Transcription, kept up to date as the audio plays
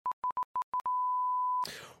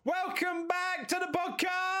Welcome back to the podcast.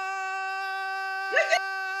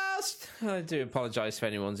 I do apologise for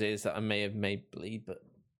anyone's ears that I may have made bleed, but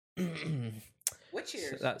which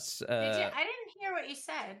ears? So that's. I didn't hear what you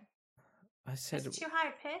said. I said it's too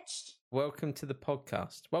high pitched. Welcome to the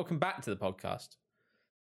podcast. Welcome back to the podcast.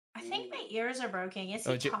 I think my ears are broken. Is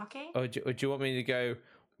he talking? Or do you want me to go?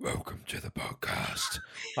 Welcome to the podcast,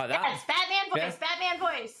 like that. Yes, Batman voice. Yeah. Batman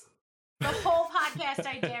voice. The whole podcast,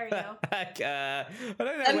 I dare you. I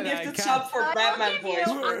don't know. And gifted sub for Batman voice.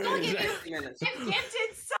 I'll give you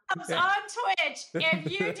gifted subs on Twitch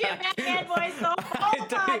if you do Batman voice the whole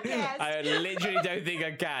podcast. I literally don't think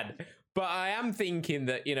I can. But I am thinking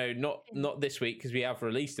that, you know, not this week because we have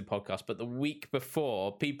released a podcast, but the week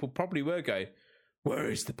before, people probably were going,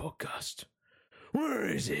 "Where is the podcast? Where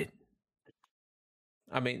is it?"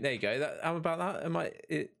 I mean, there you go. How about that?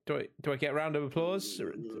 Do I get a round of applause?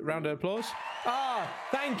 Round of applause? Ah,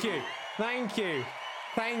 thank you. Clap.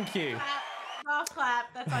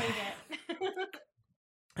 Clap. That's all you get.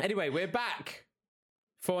 Anyway, we're back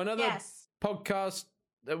for another podcast.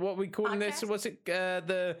 What are we calling this? What's it?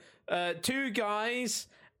 The two guys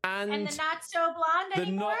and the not so blonde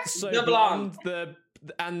anymore. The not so blonde.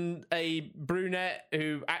 And a brunette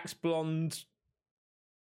who acts blonde.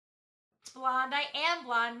 Blonde. I am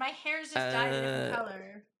blonde. My hair's just dyed a different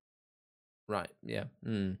color. Right. Yeah.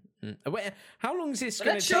 Wait, how long is this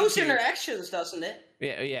going to take? That shows in her actions, doesn't it?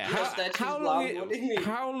 Yeah. How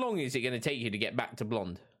long is it going to take you to get back to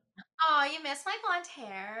blonde? Oh, you miss my blonde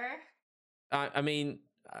hair.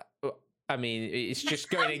 I mean, it's just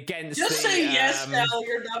going against. Just say yes now.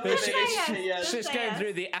 You're not going to It's just going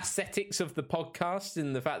through the aesthetics of the podcast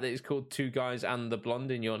and the fact that it's called Two Guys and the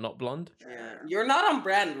Blonde, and you're not blonde. Yeah, you're not on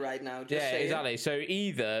brand right now. Just saying. Exactly. So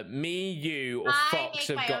either me, you, or Fox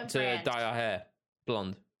have got to dye our hair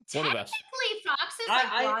blonde. One of us. Technically, Fox is like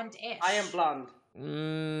blonde-ish. I am blonde.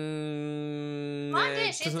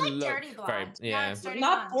 Blondish. It's like dirty blonde. Yeah.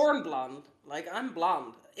 Not born blonde. Like, I'm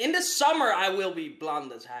blonde. In the summer, I will be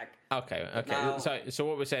blonde as heck. Okay. Now, so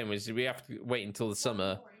what we're saying was we have to wait until the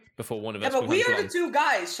summer before one of us. Yeah, but we are blonde. the two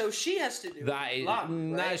guys, so she has to do that. Is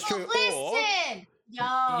blonde, right? That is true. Listen.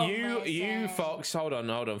 You Fox, hold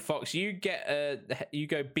on, Fox. You get you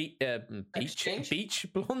go bleach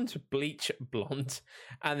blonde,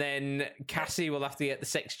 and then Cassie will have to get the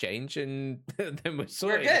sex change, and then we're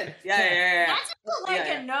sorted. We're good. Yeah. That's like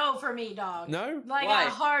a no for me, dog. No, like a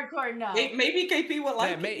hardcore no. Maybe KP will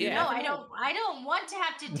like it. No, I don't want to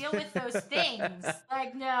have to deal with those things.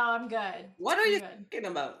 Like, no, I'm good. What are you thinking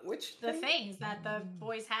about? Which the things that the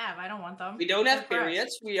boys have? I don't want them. We don't have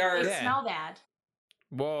periods. We are. They smell bad.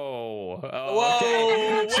 Whoa!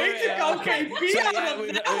 Whoa! Way to go, KP!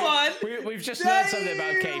 We've just learned something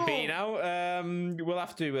about KP now. We'll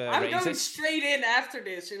have to. I'm going straight in after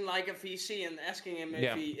this in like a VC and asking him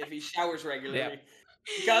if he showers regularly. Yeah.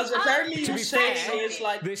 Because apparently to be fair, it's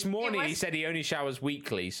like this morning he said he only showers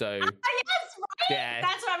weekly. So yes, right. Yeah.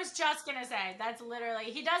 That's what I was just gonna say. That's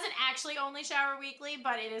literally he doesn't actually only shower weekly,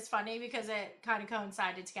 but it is funny because it kind of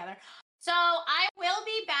coincided together. So I will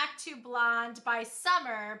be back to blonde by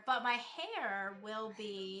summer, but my hair will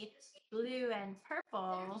be blue and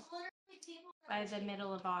purple by the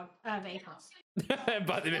middle of April.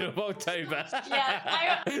 By the middle of October. Yeah,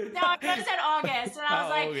 I said August, and I was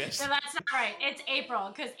like, August. no, that's not right. It's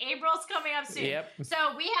April, because April's coming up soon. Yep.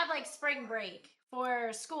 So we have like spring break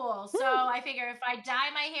for school. So I figure if I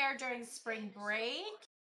dye my hair during spring break,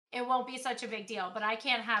 it won't be such a big deal. But I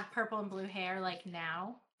can't have purple and blue hair like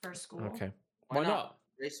now. For school. Okay. Why not?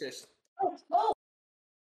 Racist. Oh.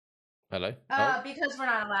 Hello. Because we're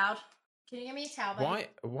not allowed. Can you give me a towel?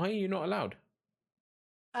 Why are you not allowed?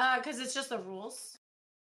 Because it's just the rules.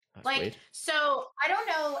 That's like weird. So I don't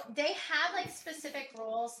know. They have like specific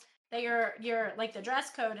rules that you're like the dress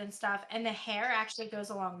code and stuff, and the hair actually goes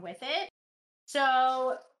along with it.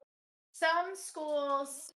 So some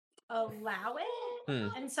schools allow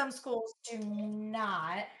it, and some schools do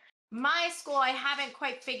not. My school, I haven't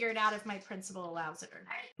quite figured out if my principal allows it or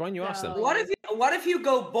not. Why don't you ask them? What if you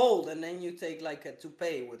go bold and then you take like a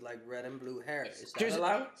toupee with like red and blue hair? Is that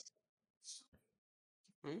allowed?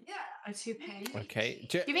 Yeah, a toupee. Okay.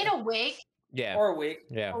 You mean a wig? Yeah. Or a wig.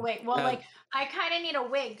 Yeah. A wig. Well, like I kind of need a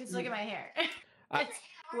wig because look at my hair. It's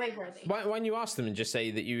wig worthy. Why don't you ask them and just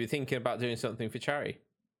say that you were thinking about doing something for charity?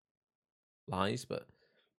 Lies, but.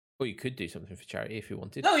 Or you could do something for charity if you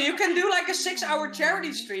wanted. No, you can do like a 6-hour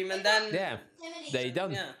charity stream and then... Yeah, they're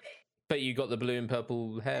done. Yeah. But you got the blue and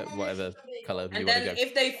purple hair, whatever colour you want to go. And then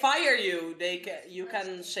if they fire you, you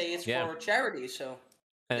can say it's for charity, so...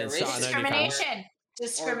 And discrimination.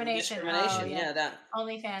 Discrimination. Oh, yeah, that.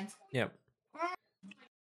 OnlyFans. Yeah.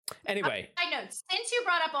 Anyway. I know. Since you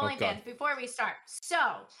brought up OnlyFans, before we start, so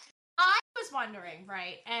I was wondering,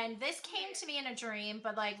 right? And this came to me in a dream,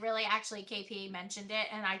 but like really, actually, KP mentioned it,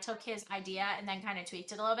 and I took his idea and then kind of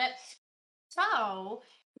tweaked it a little bit. So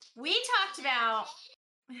we talked about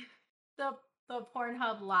the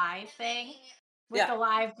Pornhub live thing with the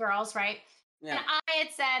live girls, right? Yeah. And I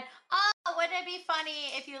had said, "Oh, wouldn't it be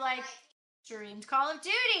funny if you like streamed Call of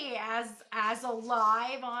Duty as a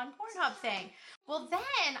live on Pornhub thing?" Well,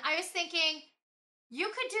 then I was thinking you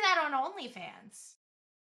could do that on OnlyFans.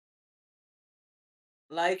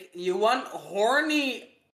 Like, you want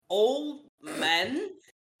horny old men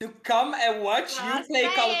to come and watch you play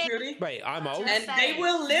Call of Duty? Wait, I'm old. And they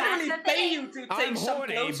will literally pay you to take some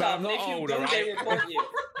clothes off, and if you don't, they report you.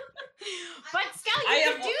 But Scout,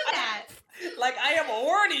 you can do that. Like, I am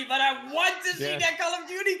horny, but I want to see that Call of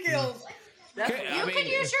Duty kills. You could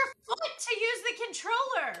use your foot to use the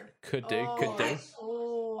controller. Could do.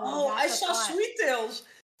 Oh, I saw Sweet Tails.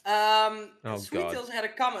 Sweet Tails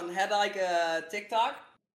had like a TikTok.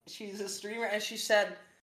 She's a streamer, and she said,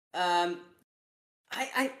 I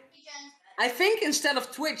think instead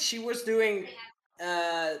of Twitch, she was doing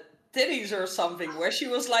titties or something, where she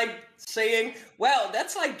was like saying, well,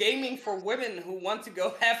 that's like gaming for women who want to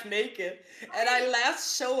go half naked. And I laughed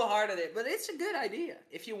so hard at it, but it's a good idea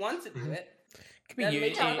if you want to do it. But I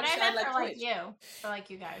meant for like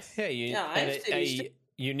you guys. Yeah, a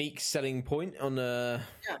unique selling point on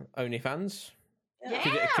OnlyFans. Yeah,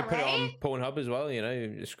 you could put it on Pornhub as well.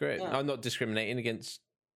 It's great. I'm not discriminating against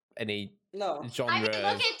any genre. I mean,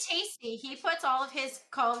 look at Tasty. He puts all of his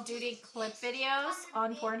Call of Duty clip videos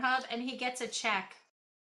on Pornhub, and he gets a check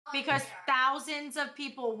because thousands of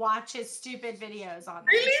people watch his stupid videos on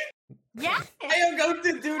there. Really? Yeah. I am going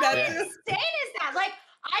to do that. How insane is that? Like,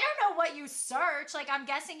 I don't know what you search. Like, I'm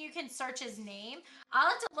guessing you can search his name. I'll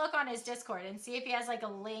have to look on his Discord and see if he has like a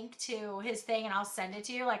link to his thing, and I'll send it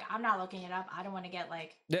to you. Like, I'm not looking it up. I don't want to get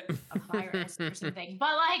like a virus or something.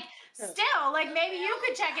 But like, still, like, maybe you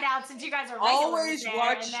could check it out since you guys are always there,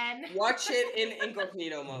 watch it in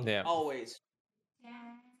incognito mode. Yeah. Always. Yeah,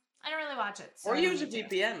 I don't really watch it. So or use a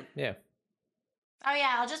VPN. Yeah. Oh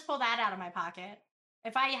yeah, I'll just pull that out of my pocket.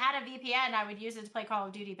 If I had a VPN, I would use it to play Call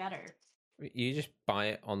of Duty better. You just buy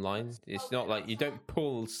it online. It's not like you don't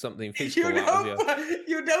pull something physical out of your...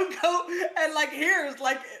 You don't go and like here's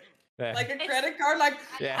like a credit card. Like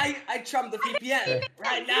I trumped the VPN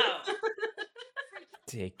right now.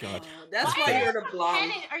 Dear God. That's why you're the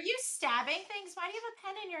blonde. Are you stabbing things? Why do you have a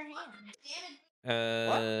pen in your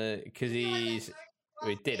hand? Because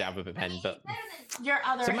we did have a pen, but your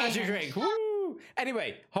other it's a magic trick. Woo!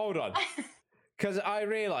 Anyway, hold on. Because I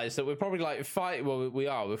realised that we're probably like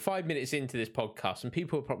we're 5 minutes into this podcast, and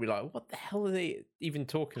people are probably like, what the hell are they even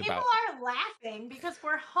talking about? People are laughing because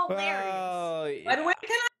we're hilarious. By the way,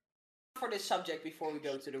 can I for this subject before we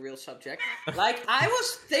go to the real subject? Like, I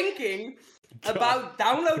was thinking about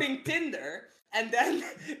downloading Tinder and then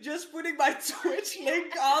just putting my Twitch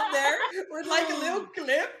link on there with like a little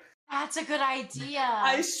clip. That's a good idea.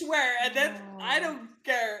 I swear. And then I don't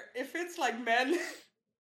care if it's like men.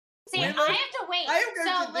 See, I have to wait.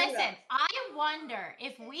 So listen, I wonder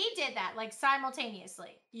if we did that like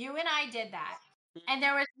simultaneously. You and I did that. And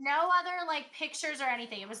there was no other like pictures or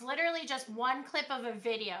anything. It was literally just one clip of a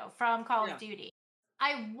video from Call of Duty.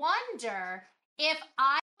 I wonder if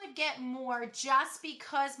I would get more just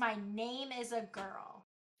because my name is a girl.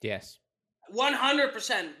 Yes.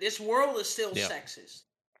 100%. This world is still sexist.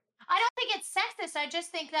 I don't think it's sexist. I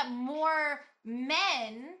just think that more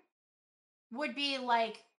men would be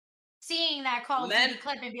like seeing that Call of Duty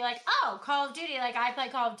clip and be like, oh, Call of Duty, like I play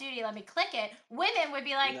Call of Duty, let me click it. Women would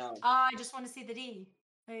be like, oh, I just want to see the D.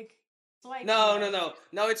 Like, swipe. No,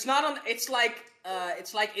 it's not on. It's like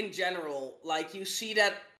in general, like you see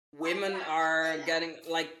that women are getting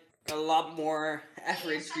like a lot more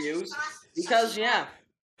average views because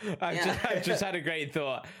I've just had a great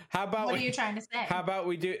thought. How about what are you trying to say? How about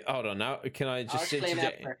we do? Hold on now. Can I just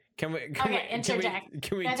interject? Can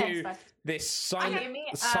we do this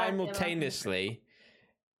simultaneously?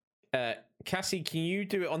 Cassie, can you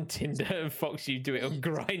do it on Tinder and Fox, you do it on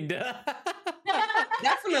Grindr?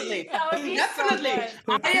 Definitely.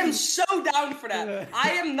 I am so down for that.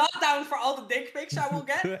 I am not down for all the dick pics I will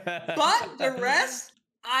get, but the rest,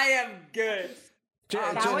 I am good.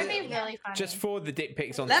 That would be really funny. Just for the dick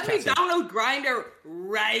pics on. Let me download Grindr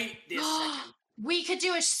right this second. We could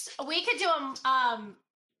do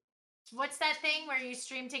what's that thing where you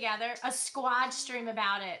stream together? A squad stream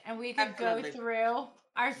about it, and we could go through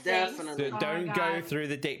our things. Definitely. Don't go through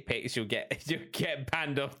the dick pics. You'll get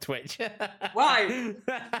banned off Twitch. Why?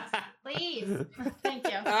 Please. Thank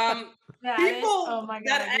you. That People oh my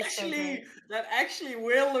God, that you're so great. actually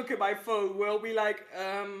will look at my phone will be like,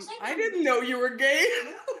 I didn't know you were gay.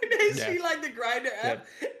 When they see like the Grindr app,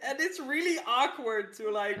 and it's really awkward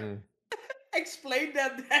to like explain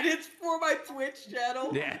that it's for my Twitch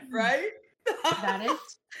channel, right? That is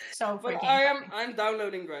so But freaking I'm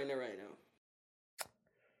downloading Grindr right now.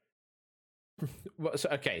 Well, so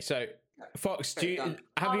Fox, have you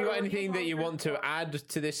got anything that you want to add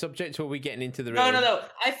to this subject, or are we getting into the real? No.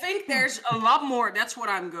 I think there's a lot more. That's what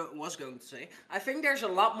was going to say. I think there's a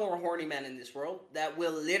lot more horny men in this world that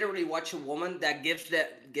will literally watch a woman that gives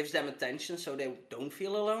them attention, so they don't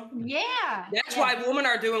feel alone. Yeah. That's why women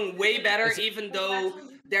are doing way better, even though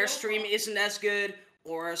their stream isn't as good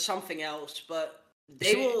or something else. But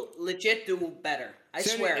they will legit do better. I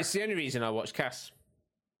swear. It's the only reason I watch Cass.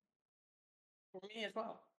 For me as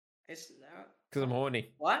well. It's Because I'm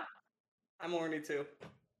horny. What? I'm horny too.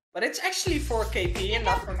 But it's actually for KP and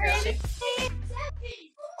not for Cassie.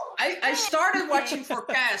 I started watching for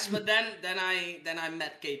Cass, but then I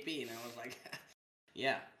met KP and I was like,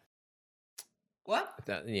 yeah. What?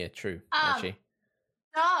 Yeah, true. Actually.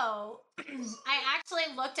 So I actually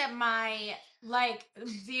looked at my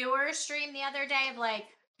viewer stream the other day of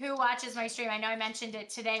who watches my stream. I know I mentioned it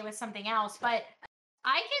today with something else, but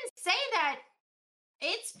I can say that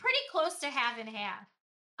it's pretty close to half and half.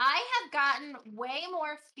 I have gotten way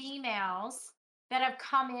more females that have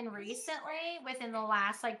come in recently within the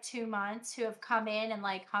last 2 months who have come in and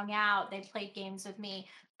hung out. They've played games with me.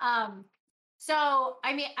 So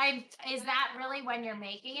I mean, is that really when you're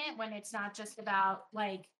making it? When it's not just about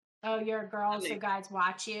oh, you're a girl, so guys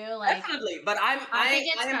watch you? Definitely, but I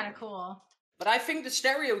think it's kind of cool. But I think the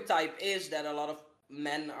stereotype is that a lot of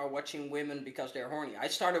men are watching women because they're horny. I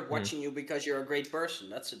started watching you because you're a great person.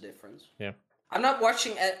 That's the difference. Yeah. I'm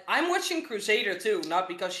watching Crusader too, not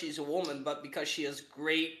because she's a woman, but because she is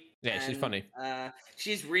great. Yeah, she's funny.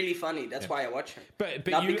 She's really funny. That's why I watch her. But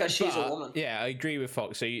not because she's a woman. Yeah, I agree with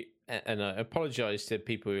Fox. So and I apologize to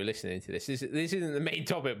people who are listening to this. This isn't the main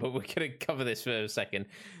topic, but we're going to cover this for a second.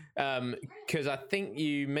 Because I think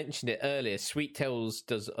you mentioned it earlier. Sweet Tails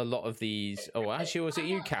does a lot of these. Oh, actually, was it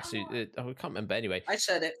you, Cass? I can't remember. Anyway, I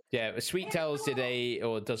said it. Yeah, Sweet Tails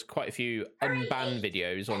does quite a few unbanned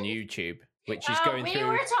videos on YouTube, which is going through. We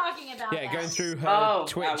were talking about going through her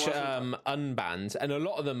Twitch unbans, and a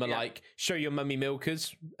lot of them are show your mummy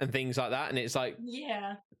milkers and things like that, and it's like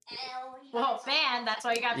well, banned. That's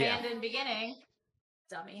why you got banned in the beginning.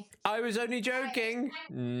 Dummy. I was only joking.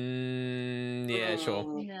 Yeah,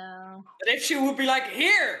 sure. No. But if she would be like,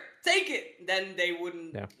 here, take it, then they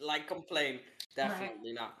wouldn't complain.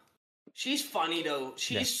 Definitely not. She's funny though.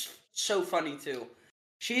 She's so funny too.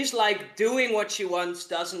 She's doing what she wants,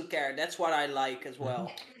 doesn't care. That's what I like as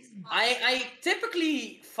well. I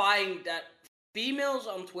typically find that females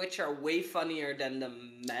on Twitch are way funnier than the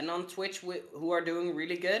men on Twitch who are doing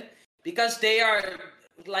really good. Because they are,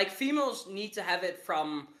 females need to have it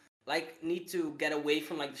from, need to get away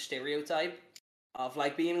from, the stereotype of,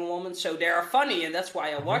 being a woman. So they are funny, and that's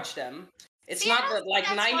why I watch them. It's not that,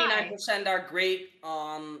 99% are great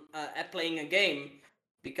on at playing a game.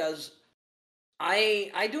 Because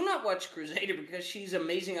I do not watch Crusader because she's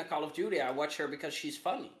amazing at Call of Duty. I watch her because she's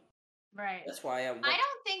funny. Right. That's why I don't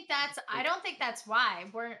think that's why.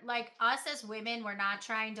 We're us as women, we're not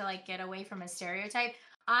trying to get away from a stereotype.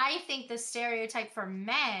 I think the stereotype for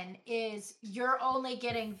men is you're only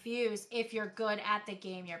getting views if you're good at the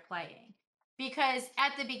game you're playing. Because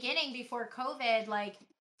at the beginning, before COVID,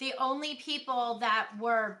 the only people that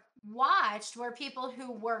were watched were people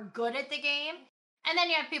who were good at the game. And then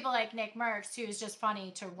you have people like Nick Merckx, who's just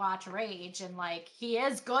funny to watch rage. And he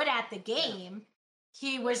is good at the game.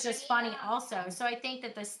 He was just funny also. So I think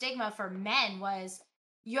that the stigma for men was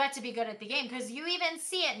you have to be good at the game. Because you even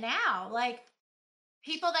see it now.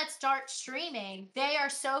 People that start streaming, they are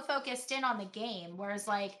so focused in on the game. Whereas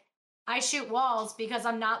I shoot walls because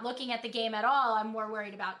I'm not looking at the game at all. I'm more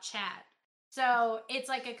worried about chat. So it's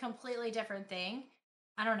a completely different thing.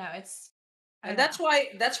 I don't know. And that's why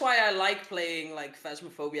I like playing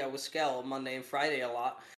Phasmophobia with Skel on Monday and Friday a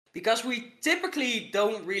lot. Because we typically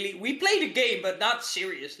don't really... We play the game, but not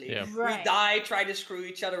seriously. Yeah. Right. We die, try to screw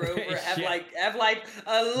each other over, have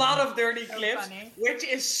a lot of dirty clips, funny. which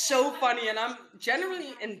is so funny. And I'm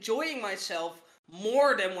generally enjoying myself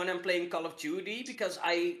more than when I'm playing Call of Duty, because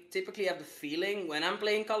I typically have the feeling when I'm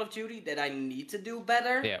playing Call of Duty that I need to do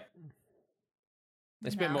better. Yeah.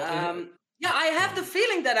 It's a bit more... yeah, I have the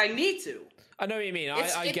feeling that I need to. I know what you mean.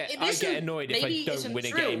 I get annoyed if I don't win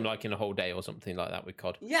a game in a whole day or something like that with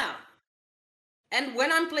COD. Yeah. And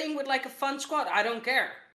when I'm playing with a fun squad, I don't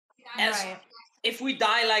care. if we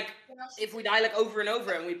die like over and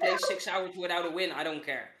over and we play 6 hours without a win, I don't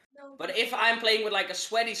care. But if I'm playing with like a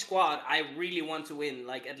sweaty squad, I really want to win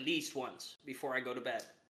like at least once before I go to bed.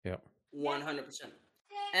 Yeah. 100%.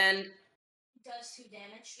 And Does 2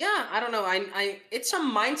 damage. yeah, I don't know. I it's a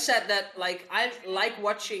mindset that like I like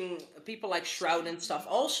watching people like Shroud and stuff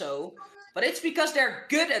also, but it's because they're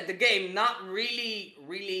good at the game, not really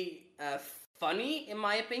funny in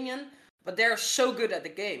my opinion, but they're so good at the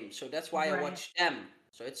game, so that's why I Right. watch them.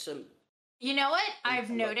 So it's You know what I've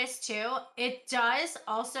noticed too? It does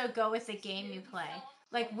also go with the game you play.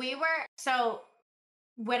 Like so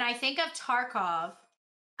when I think of Tarkov,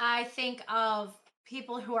 I think of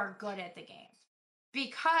people who are good at the game.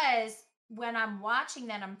 Because when I'm watching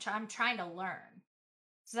them, I'm trying to learn.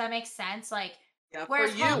 Does that make sense? Like, yeah, for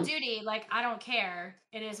whereas Call of you. Duty, like, I don't care.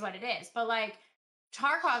 It is what it is. But like,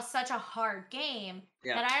 Tarkov's such a hard game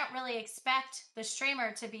Yeah. that I don't really expect the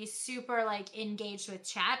streamer to be super like engaged with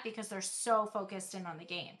chat because they're so focused in on the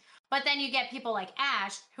game. But then you get people like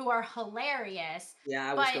Ash who are hilarious,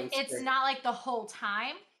 Yeah, I was but going to it's say. not like the whole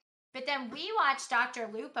time. But then we watched Dr.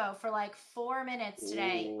 Lupo for like 4 minutes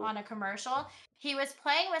today Ooh. on a commercial. He was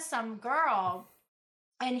playing with some girl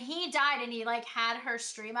and he died and he like had her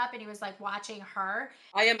stream up and he was like watching her.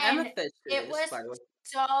 I am And amethyst to it this, was by the way.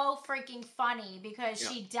 so freaking funny because Yeah.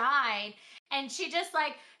 she died and she just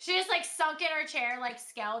like sunk in her chair like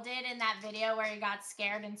Skell did in that video where he got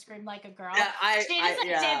scared and screamed like a girl. Yeah, She just like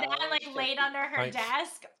yeah, did that, like laid under her Thanks.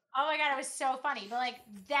 desk. Oh my god, it was so funny. But like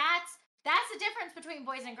that's the difference between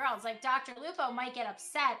boys and girls. Like Dr. Lupo might get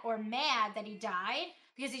upset or mad that he died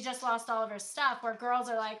because he just lost all of his stuff, where girls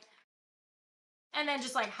are like, and then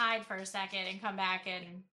just like hide for a second and come back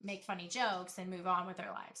and make funny jokes and move on with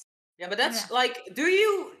their lives. Yeah, but that's like, do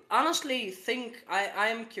you honestly think, I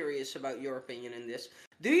am curious about your opinion in this.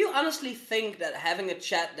 Do you honestly think that having a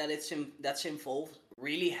chat that's involved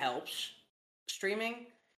really helps streaming?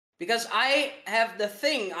 Because I have the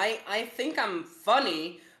thing, I think I'm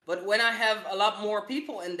funny, but when I have a lot more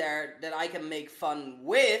people in there that I can make fun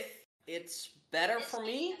with, it's better for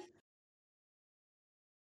me.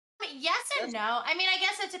 Yes and no. I mean, I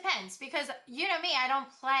guess it depends because you know me, I don't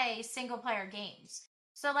play single player games.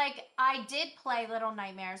 So like I did play Little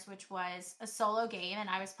Nightmares, which was a solo game and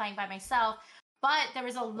I was playing by myself, but there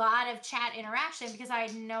was a lot of chat interaction because I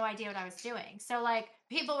had no idea what I was doing. So like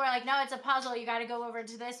people were like, "No, it's a puzzle. You got to go over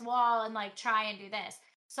to this wall and like try and do this."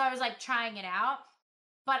 So I was like trying it out.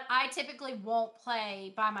 But I typically won't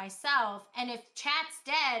play by myself, and if chat's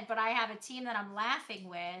dead but I have a team that I'm laughing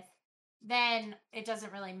with, then it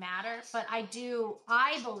doesn't really matter. But I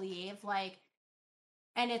believe like,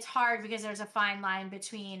 and it's hard because there's a fine line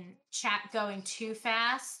between chat going too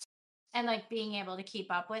fast and like being able to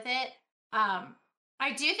keep up with it.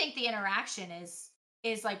 I do think the interaction is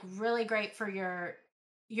like really great for your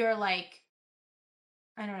like,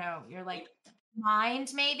 I don't know, your like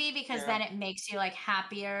mind maybe, because Yeah. then it makes you like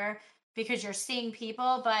happier because you're seeing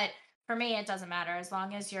people. But for me, it doesn't matter as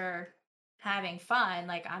long as you're having fun.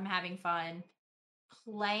 Like I'm having fun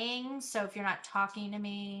playing. So if you're not talking to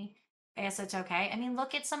me, I guess it's okay. I mean,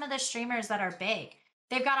 look at some of the streamers that are big.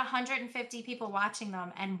 They've got 150 people watching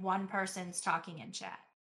them and one person's talking in chat.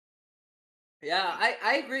 Yeah,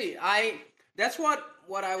 I agree. That's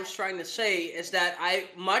what I was trying to say is that I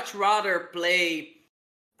much rather play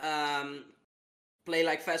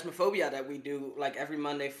like Phasmophobia that we do like every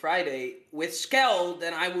Monday, Friday with Skell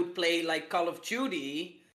than I would play like Call of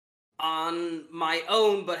Duty on my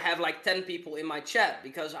own but have like 10 people in my chat,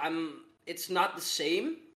 because it's not the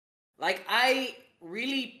same. Like I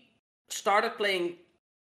really started playing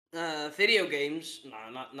video games.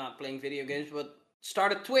 No, not playing video games, but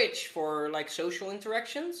started Twitch for like social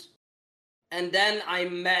interactions. And then I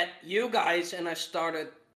met you guys and I started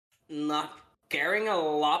not caring a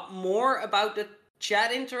lot more about the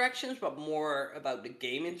chat interactions, but more about the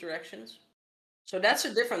game interactions. So that's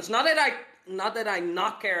the difference. Not that I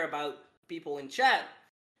not care about people in chat.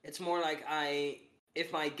 It's more like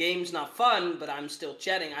if my game's not fun, but I'm still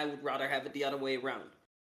chatting, I would rather have it the other way around.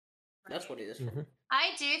 That's what it is. Mhm.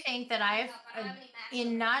 I do think that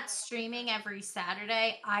in not streaming every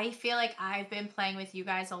Saturday, I feel like I've been playing with you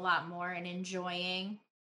guys a lot more and enjoying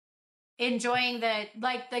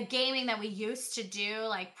the gaming that we used to do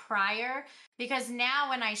like prior, because now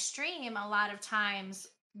when I stream, a lot of times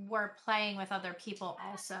we're playing with other people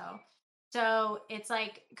also. So it's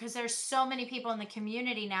like, because there's so many people in the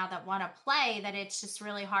community now that want to play, that it's just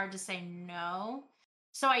really hard to say no.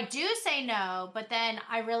 So I do say no, but then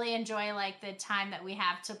I really enjoy like the time that we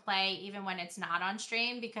have to play even when it's not on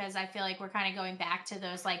stream, because I feel like we're kind of going back to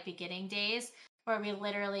those like beginning days where we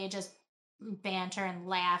literally just banter and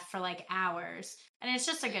laugh for like hours, and it's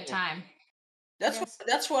just a good time.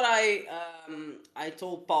 That's what I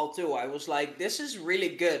told Paul too. I was like, this is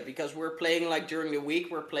really good because we're playing like during the week.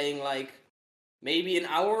 We're playing like maybe an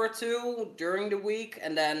hour or two during the week,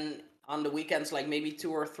 and then on the weekends like maybe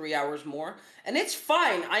 2 or 3 hours more. And it's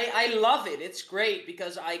fine. I love it. It's great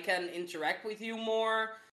because I can interact with you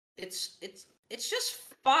more. It's just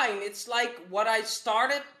fine. It's like what I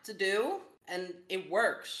started to do, and it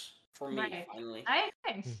works for me finally. I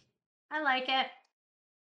agree. I like it.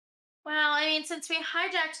 Well, I mean, since we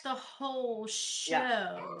hijacked the whole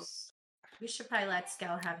show, we should probably let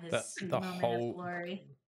Skell have his moment of glory.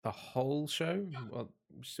 The whole show? Well,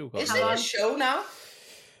 we still got. Is it a show now?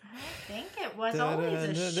 I think it was always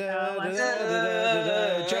a show. We're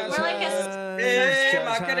like a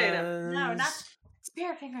Macarena. No, not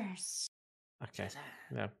Spirit Fingers. Okay.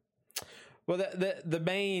 Yeah. Well, the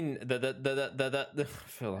main I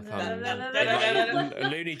feel like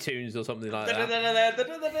I'm Looney Tunes or something like that.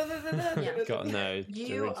 God no.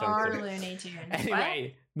 You are Looney Tunes.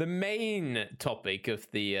 Anyway, the main topic of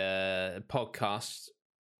the podcast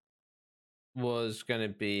was going to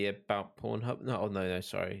be about Pornhub. No,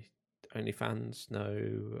 sorry. OnlyFans.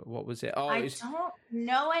 No, what was it? I don't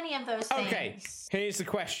know any of those things. Okay, here's the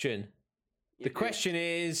question. The question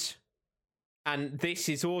is, and this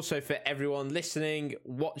is also for everyone listening,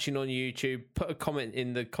 watching on YouTube. Put a comment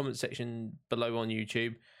in the comment section below on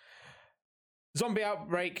YouTube. Zombie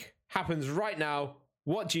outbreak happens right now.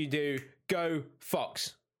 What do you do? Go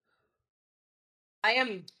Fox. I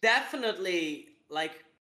am definitely like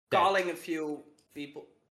calling a few people.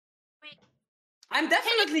 Wait. I'm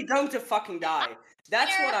definitely going to fucking die.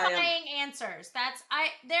 That's what I am. Terrifying answers.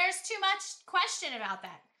 There's too much question about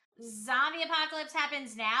that. Zombie apocalypse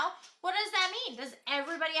happens now. What does that mean? Does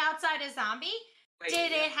everybody outside a zombie?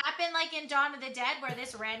 Did it happen like in Dawn of the Dead where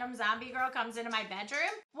this random zombie girl comes into my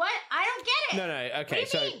bedroom? What? I don't get it. No. Okay,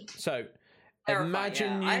 so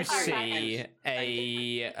imagine you see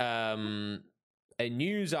a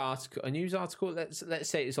news article. Let's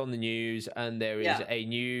say it's on the news, and there is a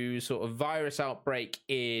new sort of virus outbreak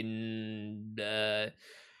in.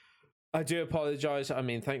 I do apologize. I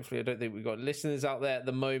mean, thankfully, I don't think we've got listeners out there at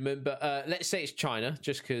the moment. But let's say it's China,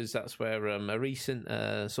 just because that's where a recent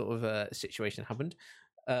sort of situation happened.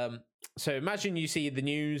 So imagine you see the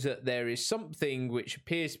news that there is something which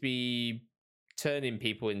appears to be turning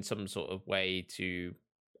people in some sort of way to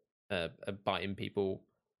biting people.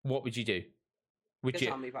 What would you do? Would you?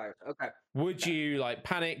 Zombie virus. Okay. Would you like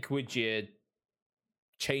panic? Would you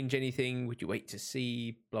change anything? Would you wait to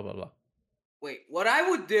see? Blah blah blah. Wait, what I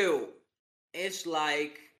would do is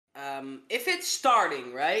like, if it's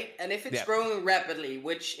starting, right? And if it's growing rapidly,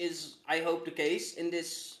 which is, I hope, the case in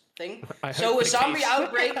this thing. So a zombie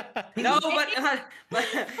outbreak. No, but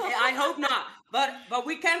I hope not. But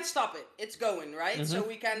we can't stop it. It's going, right? Mm-hmm. So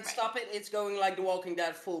we can't stop it. It's going like The Walking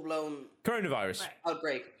Dead, full-blown coronavirus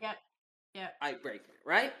outbreak. Yeah. Outbreak,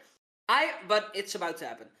 right? But it's about to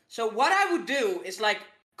happen. So what I would do is like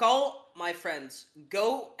call my friends.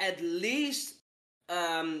 Go at least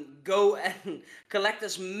go and collect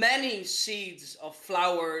as many seeds of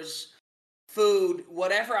flowers, food,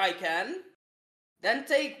 whatever I can. Then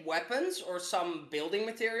take weapons or some building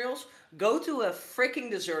materials. Go to a freaking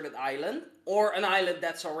deserted island or an island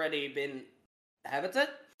that's already been inhabited.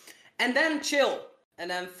 And then chill. And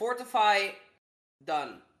then fortify.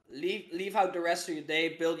 Done. Leave out the rest of your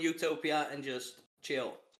day. Build utopia and just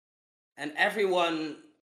chill. And everyone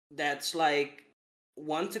that's like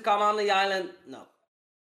want to come on the island, no.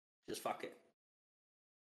 Just fuck it.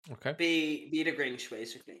 Okay. Be the Grinch,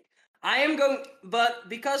 basically. I am going, but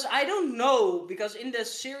because I don't know, because in the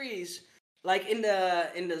series, like in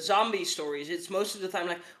the zombie stories, it's most of the time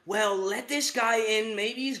like, well, let this guy in,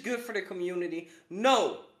 maybe he's good for the community.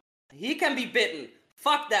 No, he can be bitten.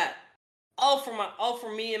 Fuck that. All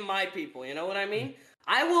for me and my people. You know what I mean?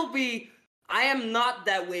 I am not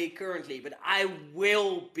that way currently, but I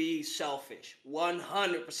will be selfish,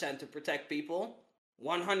 100% to protect people,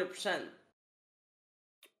 100%.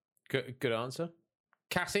 Good answer,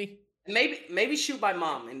 Cassie. Maybe shoot my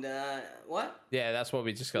mom in the what? Yeah, that's what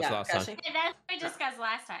we discussed last time. Yeah, that's what we discussed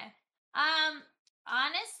last time.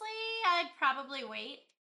 Honestly, I'd probably wait.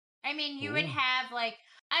 I mean, you would have like.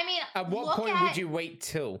 I mean, at what point would you wait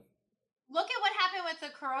till? Look at what happened with the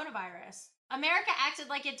coronavirus. America acted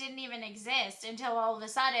like it didn't even exist until all of a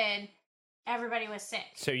sudden everybody was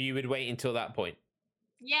sick. So you would wait until that point?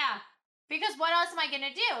 Yeah, because what else am I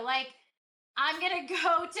gonna do? Like, I'm gonna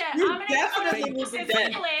go to. You I'm gonna definitely go will to be New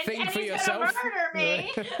dead. Zealand, Think and for he's yourself. gonna murder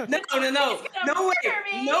me. No, He's gonna no way, murder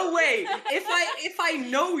me. no way. If I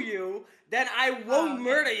know you, then I won't okay.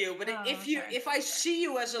 murder you. But Oh, if I see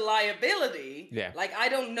you as a liability, Yeah. like I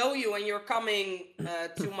don't know you and you're coming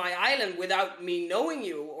to my island without me knowing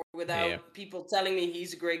you or without people telling me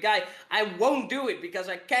he's a great guy, I won't do it because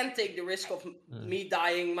I can't take the risk of me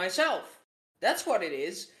dying myself. That's what it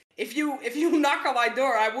is. If you knock on my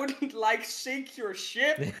door, I wouldn't like sink your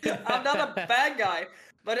ship. I'm not a bad guy.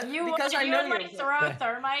 But You because I would, know you would like you. throw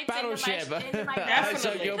thermites Battleship. into my Definitely.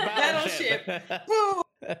 So your Battleship. battleship. Boom.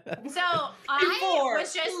 So I Before.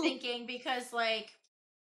 was just thinking because, like,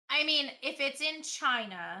 I mean, if it's in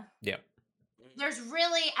China, Yeah. there's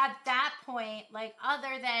really at that point, like,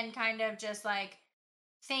 other than kind of just like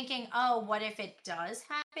thinking, oh, what if it does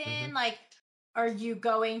happen? Like, are you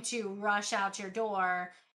going to rush out your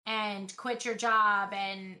door and quit your job?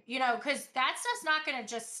 And, you know, because that stuff's not going to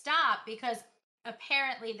just stop because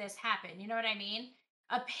apparently this happened. You know what I mean?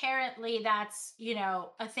 Apparently that's, you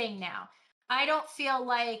know, a thing now. I don't feel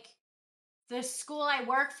like the school I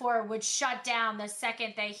work for would shut down the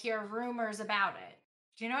second they hear rumors about it.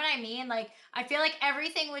 Do you know what I mean? Like, I feel like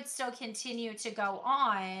everything would still continue to go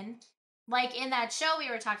on, like in that show we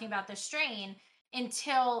were talking about, The Strain,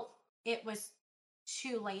 until it was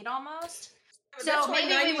too late almost. But So that's why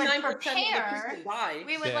maybe we would 99% of the prepare. people die.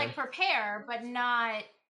 We would like prepare, but not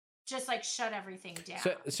just like shut everything down.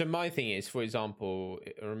 So my thing is, for example,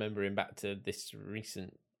 remembering back to this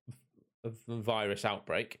recent virus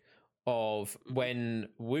outbreak of when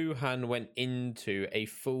Wuhan went into a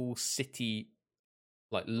full city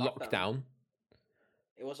like lockdown.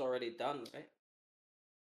 It was already done,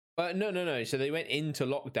 right? No. So they went into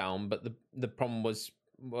lockdown, but the problem was,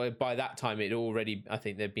 well, by that time it already, I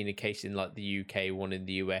think there'd been a case in like the UK, one in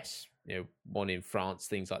the US, you know, one in France,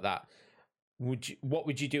 things like that. What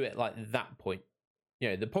would you do at like that point? You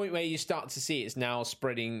know, the point where you start to see it's now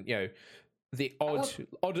spreading, you know, the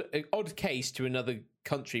odd case to another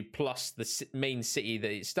country plus the main city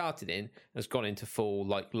that it started in has gone into full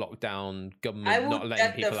like lockdown, government not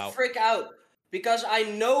letting people out. Freak out because I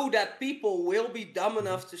know that people will be dumb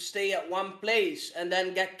enough to stay at one place and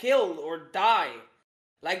then get killed or die.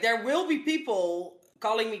 Like there will be people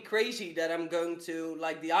calling me crazy that I'm going to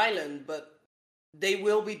like the island, but they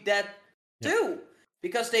will be dead too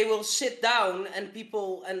because they will sit down and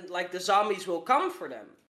people and like the zombies will come for them.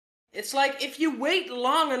 It's like if you wait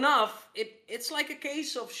long enough, it's like a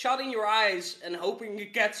case of shutting your eyes and hoping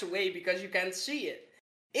it gets away because you can't see it.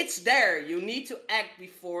 It's there. You need to act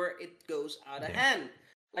before it goes out of hand.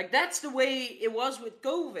 Like that's the way it was with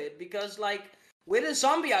COVID because like with a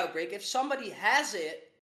zombie outbreak, if somebody has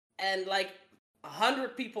it and like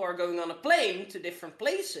 100 people are going on a plane to different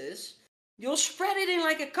places, you'll spread it in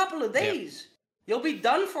like a couple of days. You'll be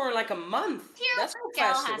done for like a month. That's how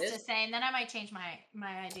Gal fast has it is. to say, and then I might change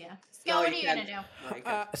my idea. Gal, what are you gonna do? No, you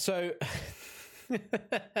can't. So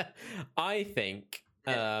I think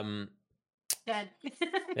Dead.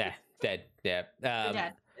 yeah, dead. Yeah.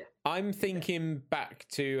 Dead. I'm thinking back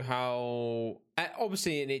to how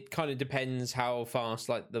obviously, and it kind of depends how fast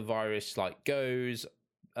like the virus like goes.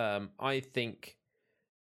 I think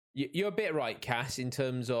you're a bit right, Cass, in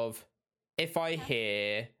terms of if I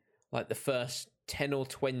hear like the first 10 or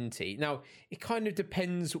 20. Now, it kind of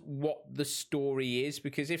depends what the story is,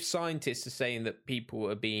 because if scientists are saying that people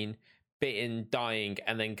are being bitten, dying,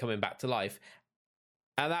 and then coming back to life,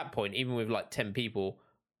 at that point, even with like 10 people,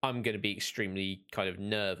 I'm going to be extremely kind of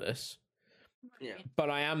nervous. Yeah. But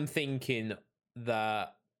I am thinking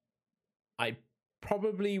that I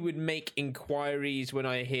probably would make inquiries when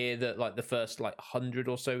I hear that like the first like 100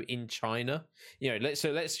 or so in China. You know,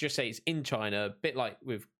 let's just say it's in China, a bit like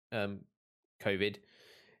with COVID.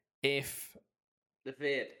 If the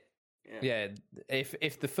vid,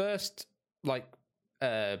 if the first like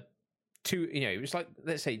two, you know, it was like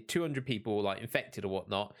let's say 200 people like infected or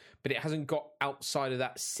whatnot, but it hasn't got outside of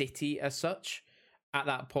that city as such. At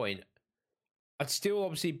that point, I'd still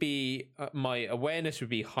obviously be my awareness would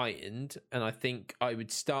be heightened, and I think I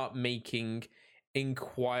would start making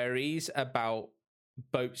inquiries about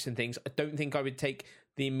boats and things. I don't think I would take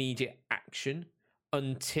the immediate action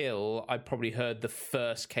until I probably heard the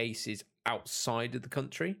first cases outside of the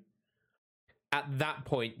country. At that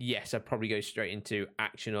point, yes, I'd probably go straight into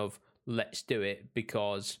action of let's do it,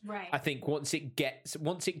 because I think once it gets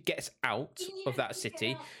out of that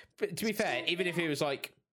city, but to be fair, even if it was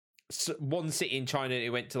like one city in China, it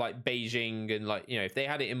went to like Beijing, and like, you know, if they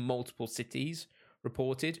had it in multiple cities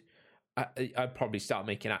reported, I'd probably start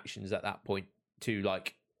making actions at that point to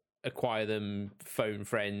like acquire them, phone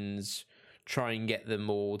friends, try and get them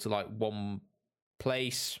all to like one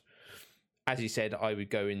place. As you said, I would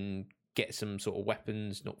go and get some sort of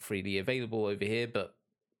weapons, not freely available over here, but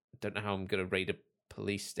don't know how I'm going to raid a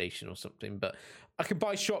police station or something. But I can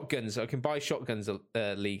buy shotguns. I can buy shotguns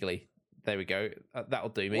legally. There we go. That'll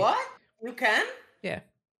do me. What? You can? Yeah.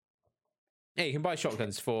 Yeah, you can buy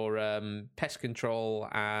shotguns for pest control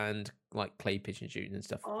and like clay pigeon shooting and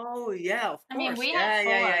stuff. Oh yeah, of course. I mean, we have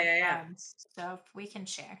four guns, so we can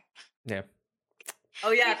share. Yeah.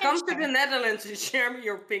 Oh yeah, We can come to share. the Netherlands and share me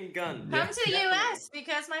your pink gun. Come to the US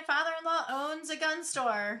because my father-in-law owns a gun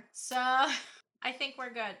store. So I think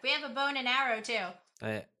we're good. We have a bone and arrow too.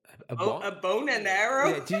 What? A bone and arrow?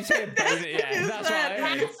 Yeah, did you say a bone? Yeah, that's what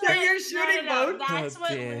I heard. So you're shooting bow? That's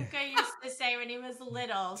what dear. Luca used to say when he was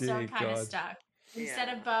little, so Dear it kind of God. stuck. Instead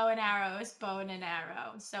of bow and arrow, it's bone and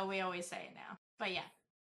arrow. So we always say it now. But yeah.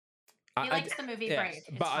 He likes the movie Brave.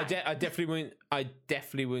 But I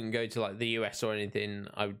definitely wouldn't go to like the US or anything.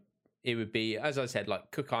 It would be, as I said,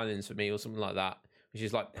 like Cook Islands for me or something like that, which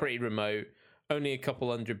is like pretty remote. Only a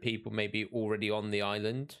couple hundred people maybe already on the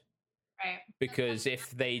island. Right. Because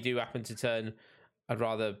if they do happen to turn, I'd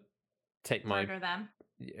rather take my Murder them.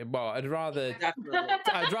 well, I'd rather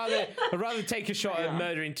take a shot at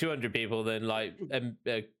murdering 200 people than like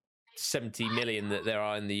 70 million that there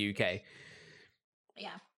are in the UK. Yeah.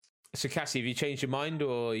 So Cassie, have you changed your mind,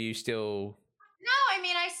 or are you still? No, I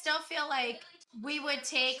mean, I still feel like we would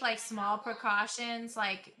take like small precautions,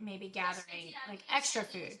 like maybe gathering like extra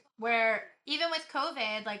food. Where even with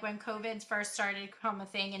COVID, like when COVID first started to become a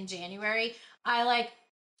thing in January, I like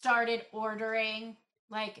started ordering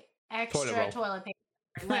like extra toilet paper.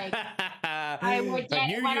 Like I would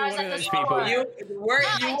get when I was at the store. You were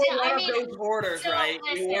one of those hoarders, right?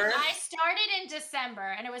 Listen, I started in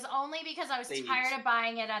December, and it was only because I was tired of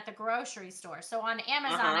buying it at the grocery store. So on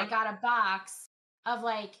Amazon, I got a box of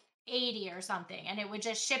like 80 or something, and it would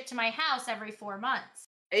just ship to my house every 4 months.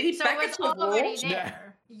 80 so packets it was of already rolls?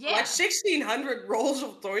 there. Yeah. Like 1,600 rolls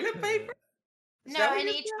of toilet paper? No, in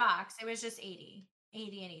each box. It was just 80 in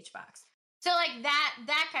each box. So like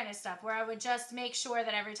that kind of stuff, where I would just make sure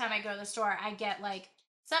that every time I go to the store, I get like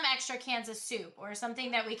some extra cans of soup or something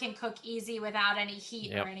that we can cook easy without any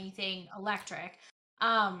heat or anything electric.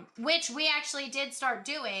 Which we actually did start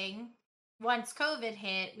doing once COVID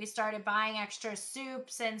hit. We started buying extra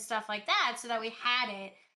soups and stuff like that so that we had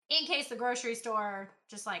it in case the grocery store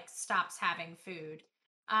just like stops having food.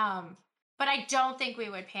 But I don't think we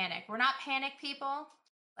would panic. We're not panic people.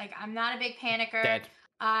 Like, I'm not a big panicker. Dead.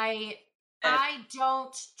 I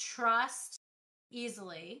don't trust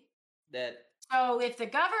easily. Dead. So if the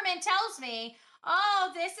government tells me,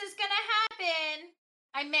 oh, this is going to happen,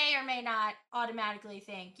 I may or may not automatically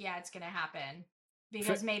think, yeah, it's going to happen.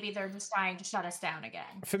 Because maybe they're just trying to shut us down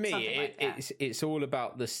again. For me, it's all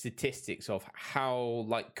about the statistics of how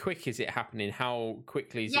like quick is it happening, how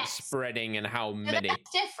quickly is it spreading, and how many. That's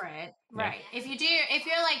different, right? If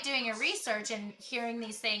you're like doing your research and hearing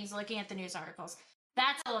these things, looking at the news articles,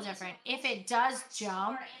 that's a little different. If it does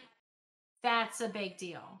jump, that's a big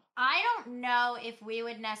deal. I don't know if we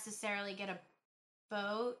would necessarily get a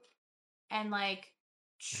boat and like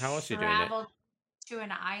travel to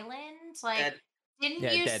an island, like. Didn't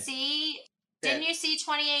you see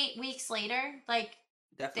 28 weeks later? Like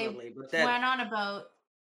definitely, they went on a boat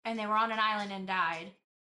and they were on an island and died.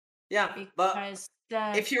 Yeah, because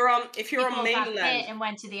if you're on mainland got hit and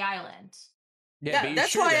went to the island. Yeah,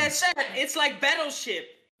 that's why I said it's like Battleship.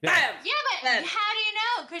 Yeah. Bam! Yeah, but how do you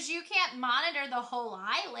know? Because you can't monitor the whole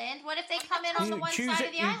island. What if they come in on the one side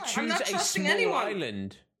of the island? I'm not trusting anyone.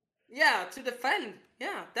 Island. Yeah, to defend.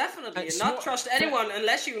 Yeah, definitely. And not trust anyone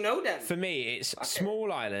unless you know them. For me, it's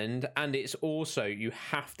small island, and it's also you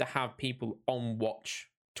have to have people on watch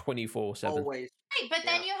 24/7. Always. Right, but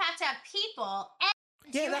then you have to have people,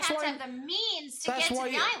 and you have to have the means to get to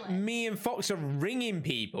the island. Me and Fox are ringing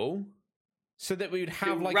people so that we would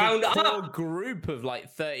have like round a core up. group of like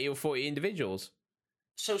 30 or 40 individuals.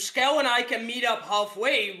 So Skel and I can meet up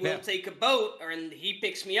halfway. We'll take a boat, and he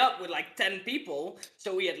picks me up with like 10 people.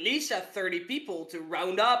 So we at least have 30 people to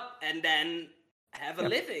round up and then have a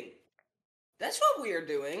living. That's what we are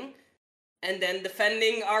doing. And then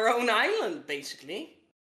defending our own island, basically.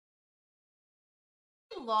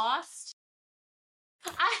 Lost.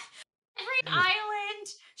 Every island,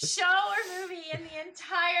 show, or movie in the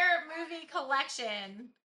entire movie collection,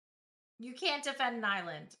 you can't defend an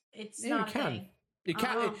island. It's not a thing.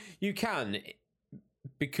 You can,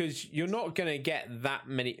 because you're not going to get that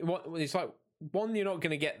many. It's like, one, you're not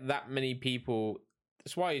going to get that many people.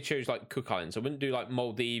 That's why I chose like Cook Islands. I wouldn't do like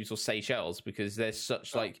Maldives or Seychelles because they're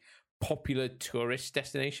such like popular tourist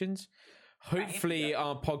destinations. Hopefully,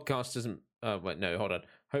 our podcast doesn't wait, no, hold on.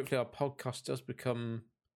 Hopefully our podcast does become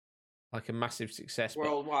like a massive success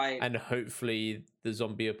worldwide. and hopefully the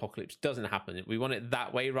zombie apocalypse doesn't happen. We want it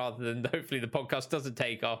that way rather than hopefully the podcast doesn't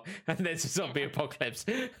take off and there's a zombie apocalypse.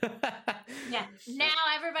 Yeah. Now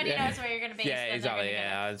everybody knows where you're going to be. Yeah, so exactly.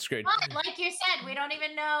 Yeah, it's screwed. But like you said, we don't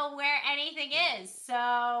even know where anything is,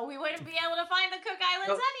 so we wouldn't be able to find the Cook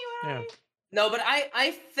Islands anyway. Yeah. No, but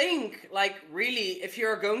I think, like, really, if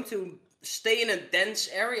you're going to stay in a dense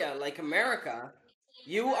area like America,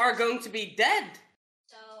 you are going to be dead.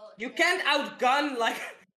 You can't outgun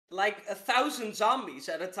like 1,000 zombies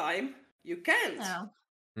at a time. You can't.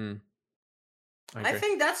 No. I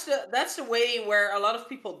think that's the way where a lot of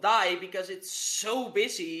people die, because it's so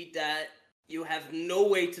busy that you have no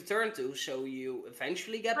way to turn to, so you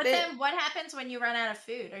eventually get But bit. then what happens when you run out of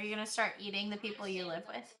food? Are you going to start eating the people you live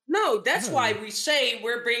with? No, that's why we say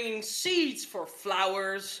we're bringing seeds for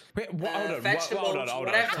flowers, Wait, hold on, vegetables, hold on.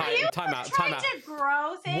 whatever. Time out. Trying to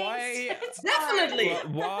grow things? Why? Definitely.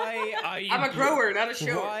 Why are you? I'm a grower, not a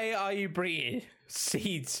shower. Why are you bringing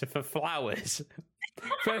seeds for flowers?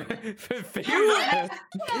 for food?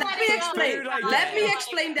 Let me explain. Food like Let that. me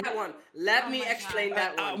explain that one. Let me explain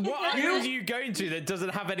that one. What island are you going to that doesn't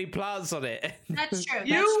have any plants on it? That's true.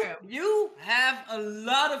 You have a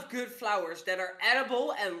lot of good flowers that are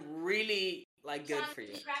edible and really like good for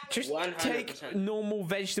you. Just 100%. take normal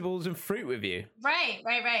vegetables and fruit with you. Right.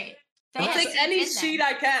 I'll take any seed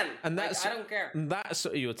I can. And Like, that's I don't care. That's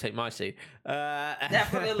you'll take my seed.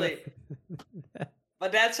 Definitely.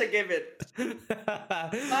 But that's a given.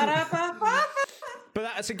 But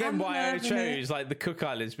that's again why I chose like the Cook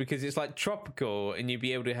Islands, because it's like tropical and you'd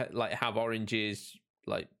be able to like have oranges,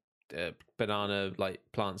 like banana like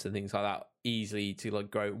plants and things like that easily to like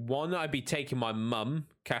grow. One, I'd be taking my mum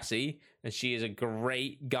Cassie, and she is a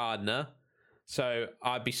great gardener, so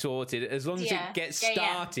I'd be sorted as long as it gets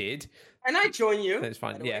started. Can I join you? That's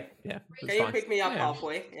fine. Yeah. Can you pick me up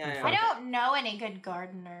halfway? Yeah. I don't know any good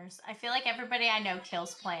gardeners. I feel like everybody I know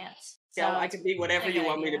kills plants. So I can be whatever you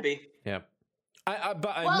want me to be. Yeah.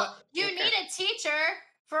 You need a teacher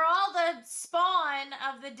for all the spawn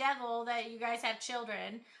of the devil that you guys have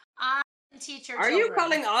children. I teach your children. Are you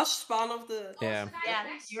calling us spawn of the... Yeah. Yeah,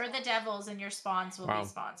 you're the devils and your spawns will be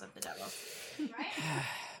spawns of the devil.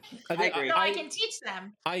 I agree. So I can teach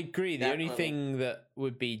them. I agree. The only thing that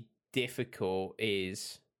would be difficult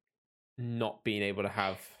is not being able to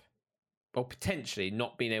have, or potentially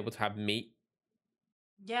not being able to have meat.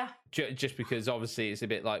 Yeah. Just because obviously it's a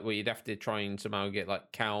bit like, well, you'd have to try and somehow get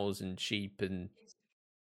like cows and sheep and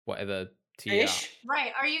whatever to eat. Fish?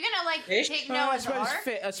 Right. Are you gonna like Fish? take I Noah's suppose Ark?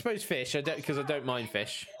 I suppose fish. I don't, because I don't mind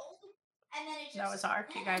fish. Noah's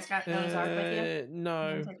Ark. You guys got Noah's Ark with you?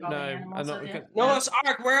 No, You take all the no. animals I'm not. with you? Noah's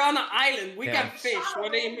Ark, we're on an island. We Yeah. got fish.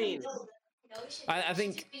 What do you mean? I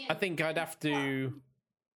think I'd have to.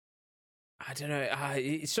 I don't know.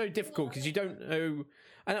 It's so difficult because you don't know.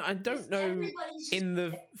 I don't know in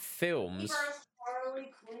the films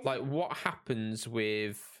like what happens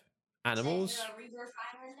with animals.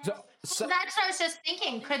 So, Well, that's what I was just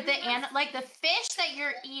thinking. Could the fish that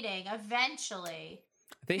you're eating eventually?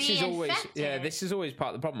 this be is always infected? this is always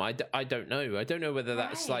part of the problem. I don't know. I don't know whether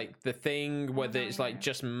that's Right. like the thing, whether it's like either.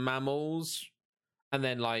 just mammals, and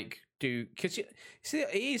then like because see,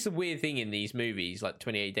 it is a weird thing in these movies like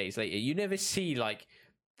 28 Days Later. You never see like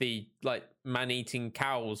the like man-eating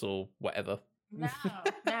cows or whatever. No.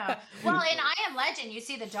 Well, in I Am Legend, you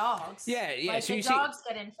see the dogs. Yeah. Like, So the you see, dogs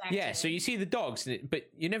get infected. yeah. So you see the dogs, but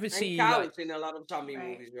you never And see cows like, in a lot of zombie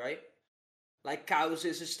Right. movies, right? Like cows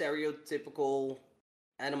is a stereotypical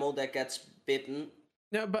animal that gets bitten.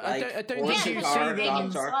 no. But like, I don't horses think you because see are, they're big them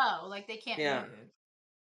and dogs are. slow. Like they can't Yeah. move.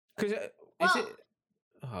 because is Well- it.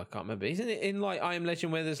 Oh, I can't remember. Isn't it in like I Am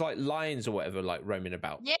Legend where there's like lions or whatever like roaming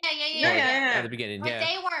about? Yeah. At the beginning, But yeah.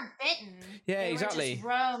 they weren't bitten. Yeah, They were exactly. just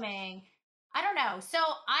roaming. I don't know. So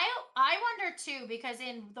I wonder too, because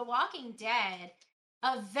in The Walking Dead,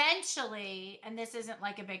 eventually, and this isn't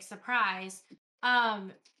like a big surprise,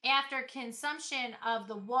 after consumption of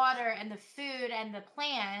the water and the food and the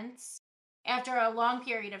plants, after a long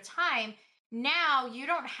period of time, now you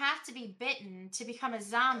don't have to be bitten to become a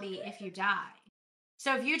zombie if you die.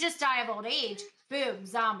 So if you just die of old age, boom,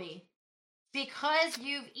 zombie. Because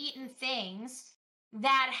you've eaten things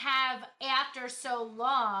that have, after so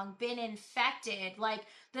long, been infected. Like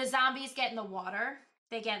the zombies get in the water,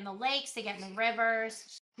 they get in the lakes, they get in the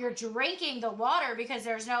rivers. You're drinking the water because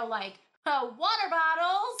there's no like water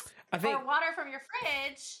bottles I think or water from your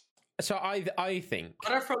fridge. so. I think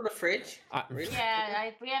Water from the fridge? I, Really? Yeah,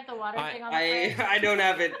 we have the water thing on the I fridge. I don't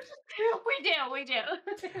have it. We do.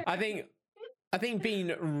 I think I think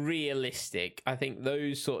being realistic, I think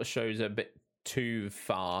those sort of shows are a bit too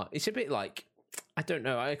far. It's a bit like, I don't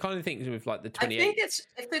know. I kind of think with like the 28. I think if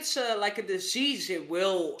it's like a disease, it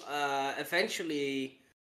will eventually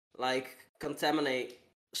like contaminate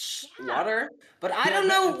water. But I don't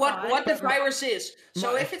know what the virus is.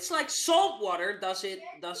 So if it's like salt water, does it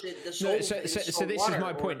dissolve? No, so in this salt is water,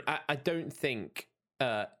 my or- point. I don't think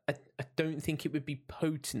I don't think it would be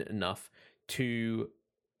potent enough to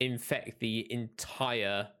infect the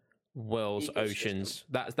entire world's Ecosystem. oceans.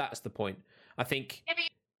 That's the point. I think. Yeah,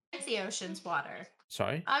 but it's the ocean's water.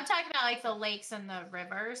 Sorry. I'm talking about like the lakes and the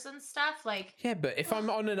rivers and stuff. Like, Yeah, but if I'm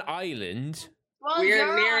on an island. well, We're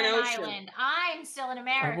you're near on an an ocean. island. I'm still in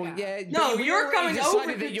America. Well, yeah, No, but you're already coming over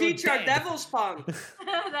decided that to you're teach our dead. devil's tongue.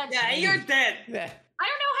 That's Yeah, and you're dead. Yeah. I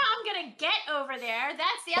don't know how I'm gonna get over there.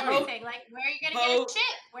 That's the other Boat. thing. Like, where are you gonna get Boat. a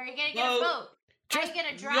ship? Where are you gonna get a Boat. boat? How are you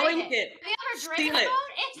gonna drive yoink it? it. Have you ever Steal driven a it. boat?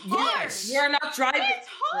 It's hard. Yes. You're not driving. It's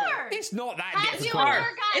hard. It's not that Have you difficult. ever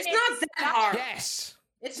hard. gotten It's it not that stuck? hard. Yes.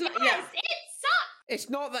 It's not. Yes, Yeah. it sucks. It's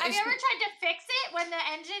not that. Have It's you ever tried to fix it when the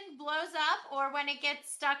engine blows up or when it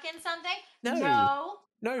gets stuck in something? No.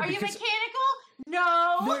 No, Are you because mechanical?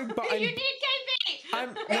 No. No, but you I'm- need KB.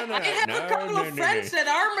 I'm no. I have a couple of friends that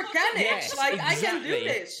are mechanics. Yes, like I can do exactly.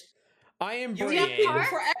 this. I am You bringing. need people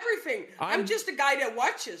for everything. I'm I'm- just a guy that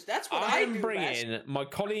watches. That's what I I'm do bringing best. my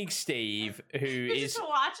colleague Steve, who You're is just a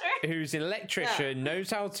watcher. who's an electrician,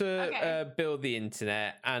 knows how to Okay. build the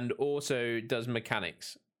internet, and also does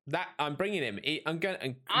mechanics. That I'm bringing him. I'm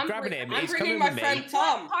grabbing him. I'm He's bringing coming my with me. friend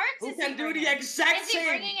Tom, Parts who is can he do the bringing? exact Is he same.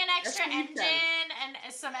 bringing an extra as we engine can.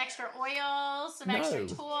 and some extra oil, some extra No.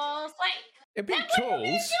 tools? Like, A bit then what are you gonna do?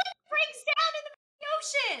 tools. It breaks down in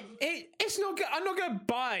the ocean. It's not. I'm not going to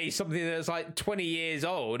buy something that's like 20 years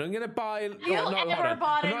old. I'm going to buy. You no, hold ever on.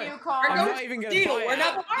 bought I'm a not- new car? I'm Don't not even going to steal, buy we're it.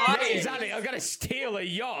 not Yeah, buying. exactly. I'm going to steal a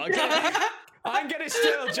yacht. I'm going to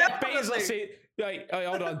steal Jeff Definitely. Bezos. Wait,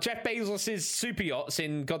 hold on. Jeff Bezos' super yachts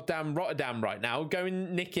in goddamn Rotterdam right now. Go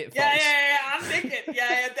and nick it, folks. Yeah, I'm thinking.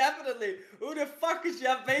 Yeah, definitely. Who the fuck is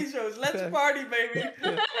Jeff Bezos? Let's party, baby.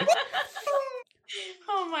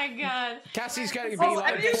 Oh my god. Cassie's going to be Oh,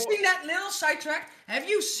 like. have you seen that little sidetrack? Have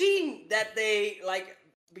you seen that they like?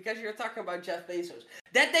 Because you're talking about Jeff Bezos,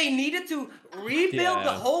 that they needed to rebuild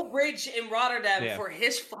the Yeah. whole bridge in Rotterdam Yeah. for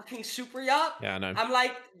his fucking super yacht. Yeah, I know. I'm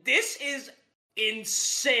like, this is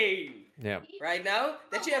insane Yeah. right now.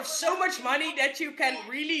 That you have so much money that you can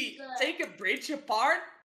really take a bridge apart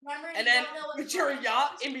and then put your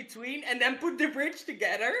yacht in between and then put the bridge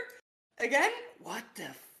together again. What the?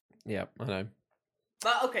 Yeah, I know.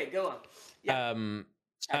 But okay, go on. Yeah.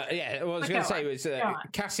 Yeah, what I was Okay, going to say right. was Go on.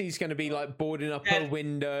 Cassie's going to be like boarding up Dead. her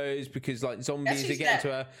windows because like zombies Cassie's are getting dead. to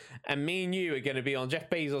her, and me and you are going to be on Jeff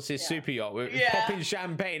Bezos' super yacht, with Yeah. popping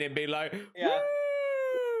champagne and be like, Yeah.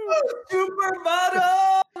 "Woo!"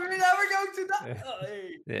 Supermodel! We're never going to die. Yeah. Oh, hey.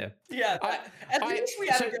 Yeah. Yeah, at least we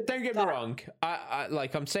had so a good don't get time. me wrong.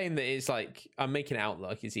 I'm saying that it's like I'm making it out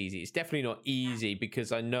like it's easy. It's definitely not easy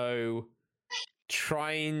because I know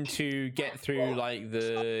trying to get through like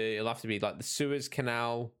it'll have to be like the Suez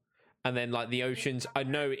Canal and then like the oceans. I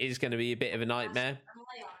know it is going to be a bit of a nightmare,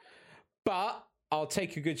 but I'll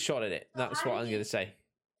take a good shot at it. That's what I'm going to say.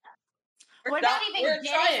 We're not even we're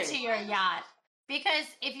getting trying. to your yacht. Because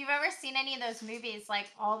if you've ever seen any of those movies, like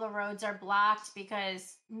all the roads are blocked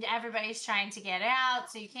because everybody's trying to get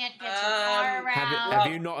out, so you can't get your car around.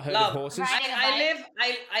 Have you not heard Love. of horses? Right.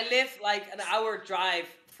 I live like an hour drive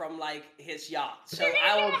from like his yacht, so You're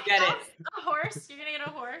I gonna will get it. A horse? You're gonna get a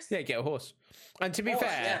horse? Yeah, get a horse. And to be Horse,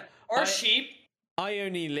 fair, yeah. Or I- sheep. I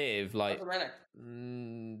only live like Doesn't matter.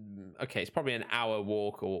 okay, it's probably an hour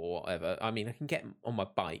walk or whatever. I mean, I can get on my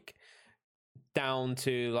bike down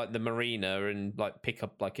to like the marina and like pick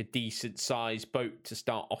up like a decent sized boat to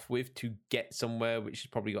start off with to get somewhere which has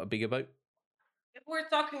probably got a bigger boat. If we're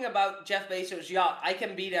talking about Jeff Bezos' yacht, I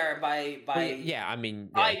can be there by Well, yeah, I mean,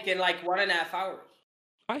 yeah. bike in like 1.5 hours.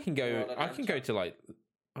 I can go. Well, I can go to like.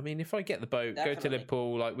 I mean, if I get the boat, go to Definitely.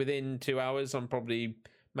 Liverpool, like within 2 hours, I'm probably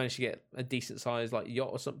managed to get a decent sized like yacht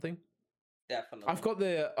or something. Definitely. I've got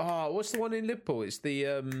the what's the one in Liverpool? It's the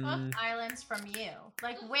Cook Islands from you.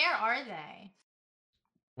 Like, where are they?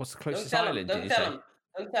 what's the Don't closest tell him. island? Don't Did you tell say? him.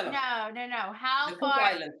 Don't tell him. No. How The Cook far?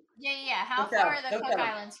 Island. Yeah. How Don't tell far him. are the Don't Cook tell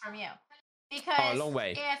him. Islands from you? Because a long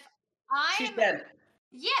way. if She's I'm dead.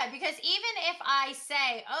 yeah, because even if I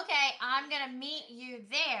say, okay, I'm gonna meet you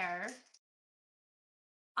there,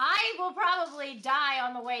 I will probably die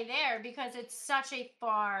on the way there because it's such a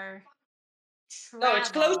far travel. No,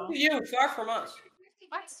 it's close to you, far from us.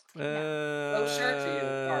 What? Closer to you,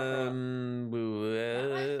 far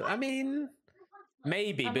from I mean,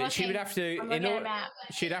 Maybe, I'm but she would looking- have to. I'm looking at a map.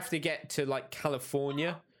 She'd have to get to like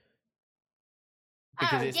California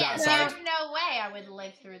because Oh, it's yeah, that side. there's no way I would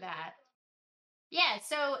live through that. Yeah,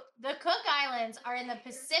 so the Cook Islands are in the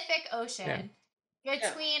Pacific Ocean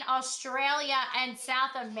between Australia and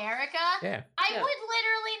South America. Yeah. I would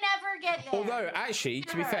literally never get there. Although, actually,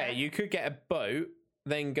 to be fair, Never. you could get a boat,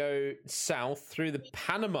 then go south through the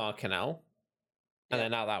Panama Canal, and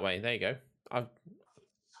then out that way. There you go.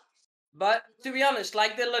 But to be honest,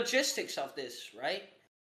 like the logistics of this, right?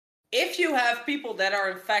 If you have people that are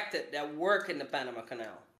infected that work in the Panama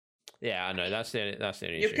Canal, Yeah, I know. That's the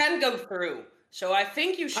only you issue. can go through. So I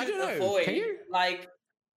think you should don't know, avoid can you? like.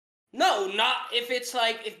 No, not if it's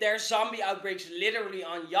like if there's zombie outbreaks literally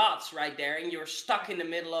on yachts right there, and you're stuck in the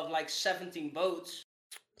middle of like 17 boats.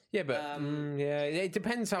 Yeah, but yeah, it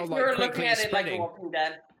depends how If like you're quickly looking it's at it like spreading. Walking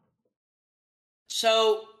Dead.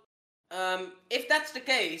 So, if that's the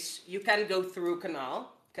case, you can go through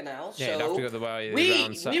canal. Yeah, So you'd have to go the way we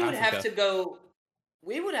around South would have Africa. to go.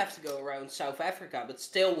 We would have to go around South Africa, but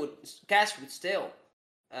still Cass would still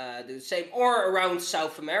do the same, or around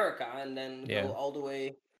South America, and then go all the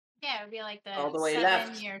way. Yeah, it would be like the All the way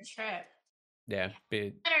left. 7-year trip. Yeah,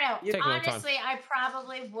 I don't know. Take a long time. Honestly, I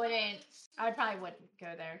probably wouldn't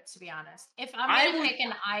go there, to be honest. If I'm I gonna would- pick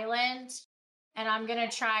an island and I'm gonna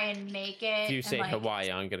try and make it, if you and, say like,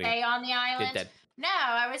 Hawaii, I'm gonna stay on the get island. dead. No,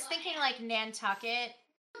 I was thinking like Nantucket,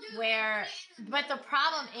 but the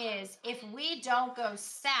problem is if we don't go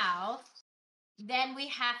south, then we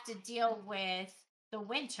have to deal with the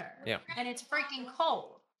winter. Yeah. And it's freaking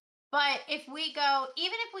cold. But if we go,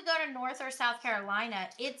 even if we go to North or South Carolina,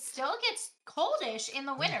 it still gets coldish in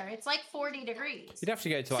the winter. It's like 40 degrees. You'd have to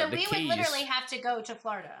go to So like the we Keys. would literally have to go to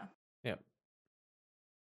Florida. Yeah.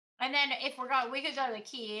 And then if we're going, we could go to the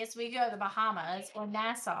Keys, we could go to the Bahamas or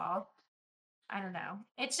Nassau. I don't know.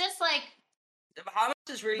 It's just like The Bahamas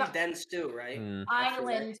is really dense too, right?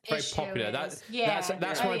 island Very issue popular. is- yeah.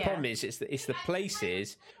 That's Oh, my yeah. problem. Is it's the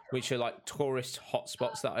places which are like tourist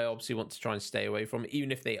hotspots that I obviously want to try and stay away from,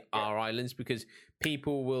 even if they are islands, because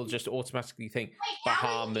people will just automatically think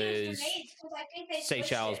Bahamas,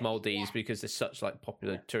 Seychelles, Maldives, because they're such like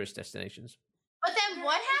popular tourist destinations. But then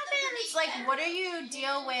what happens? Like, what do you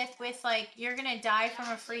deal with like you're gonna die from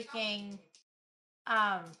a freaking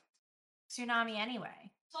tsunami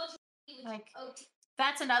anyway? Like,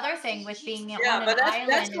 that's another thing with being on an but that's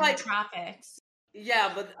island in like- the tropics.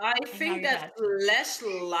 Yeah, but I how think you're that's less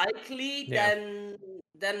likely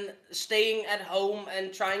than staying at home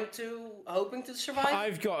and hoping to survive.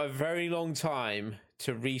 I've got a very long time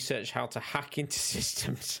to research how to hack into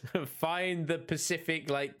systems, find the Pacific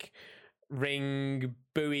like ring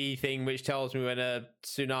buoy thing which tells me when a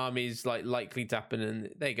tsunami is like likely to happen, and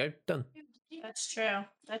there you go, done. That's true.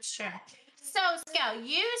 That's true. So, Scout,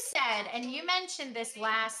 you said, and you mentioned this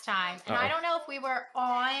last time, and I don't know if we were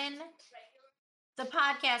on the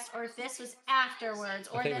podcast or if this was afterwards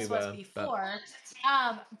or think this we was were, before.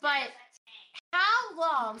 But how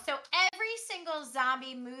long? So every single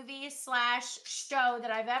zombie movie / show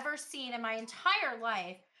that I've ever seen in my entire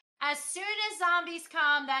life, as soon as zombies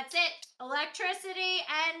come, that's it. Electricity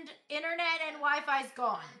and internet and Wi-Fi's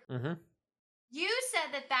gone. Mm-hmm. You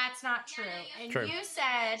said that that's not true. And True. you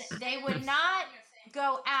said they would not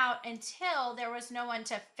go out until there was no one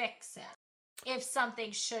to fix it. If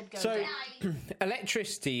something should go So down.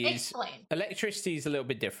 electricity is a little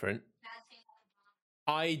bit different.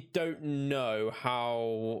 I don't know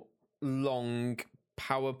how long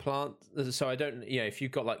power plant, so I don't, if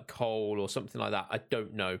you've got like coal or something like that, I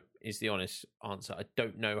don't know is the honest answer. I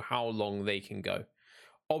don't know how long they can go.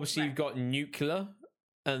 Obviously you've got nuclear,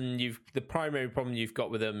 and the primary problem you've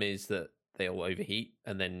got with them is that they'll overheat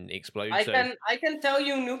and then explode. I can tell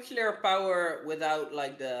you nuclear power without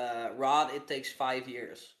like the rod, it takes 5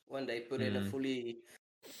 years when they put in a fully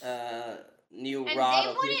new and rod. they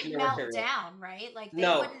of wouldn't nuclear melt material. down, right? Like they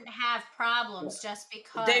No. wouldn't have problems just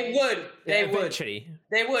because They would. They would. eventually.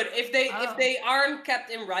 They would if they aren't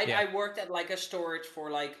kept in right. Yeah. I worked at like a storage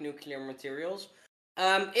for like nuclear materials.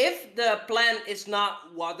 If the plant is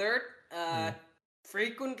not watered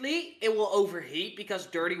frequently, it will overheat because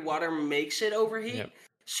dirty water makes it overheat. Yep.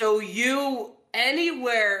 So you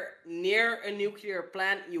anywhere near a nuclear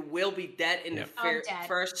plant, you will be dead in the dead.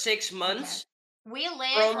 first 6 months. we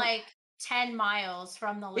live like 10 miles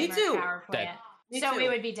from the Me Limerick too. power plant. Dead. Me So too. we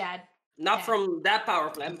would be dead. Not Yeah. from that power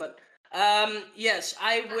plant, but yes,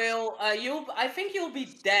 I will. I think you'll be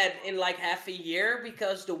dead in like half a year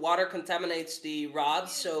because the water contaminates the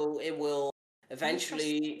rods, so it will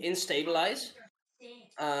eventually instabilize.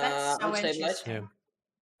 That's so Unstabilize. interesting.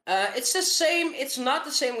 Yeah. It's the same. It's not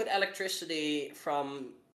the same with electricity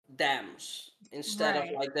from dams instead of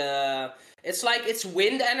Right. like it's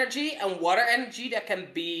wind energy and water energy that can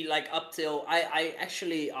be like up till I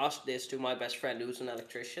actually asked this to my best friend who's an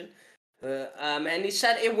electrician, and he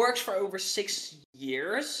said it works for over 6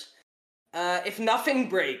 years. If nothing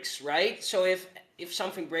breaks, right? So if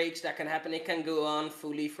something breaks, that can happen. It can go on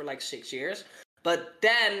fully for like 6 years, but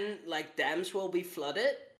then like dams will be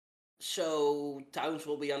flooded, so towns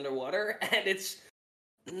will be underwater, and it's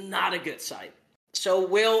not a good sight. So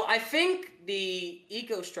I think the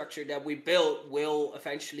eco structure that we built will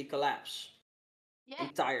eventually collapse Yeah,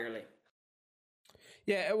 entirely.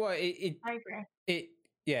 Yeah, well, I agree.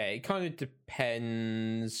 it kind of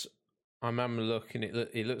depends. I'm looking.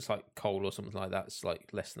 It looks like coal or something like that. It's like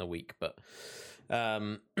less than a week, but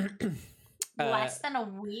Less than a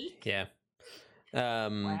week? yeah.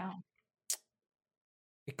 Wow.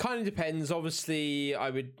 It kind of depends. Obviously, I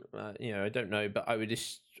would, I don't know, but I would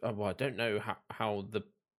just. Well, I don't know how the.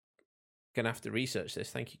 Gonna have to research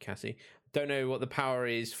this. Thank you, Cassie. Don't know what the power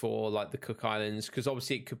is for like the Cook Islands, because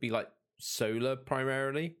obviously it could be like solar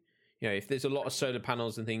primarily. You know, if there's a lot of solar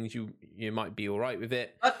panels and things, you might be all right with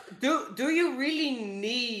it. But do you really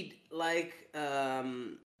need like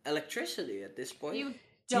electricity at this point? You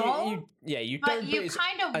don't? You but don't. you but it's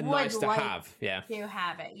kind of a would nice to like have. Yeah. to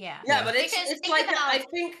have it, yeah. Yeah, but it's Because it's think like about I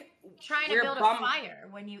think trying to we're build a bummed. fire.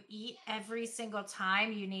 When you eat every single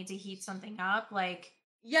time you need to heat something up, like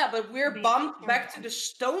Yeah, but we're Be bumped back careful. to the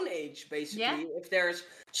Stone Age, basically. Yeah. If there's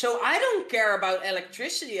so, I don't care about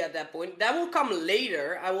electricity at that point. That will come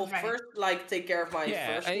later. I will Right. first like take care of my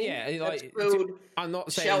first need. That's Like food, I'm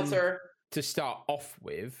not saying shelter. to start off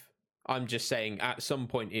with. I'm just saying at some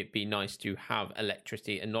point it'd be nice to have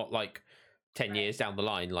electricity and not like 10 years down the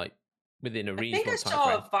line, like within a I think reasonable I time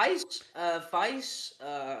saw frame. a Vice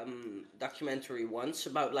documentary once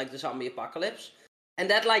about like the zombie apocalypse, and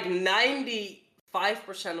that like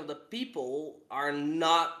 95% of the people are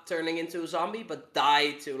not turning into a zombie, but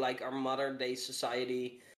die to like our modern day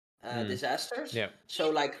society disasters. Yeah. So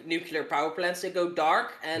like nuclear power plants that go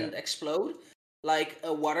dark and explode, like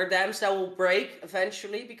water dams that will break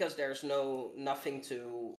eventually because there's nothing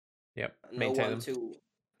to Maintain them. to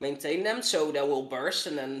maintain them, so they will burst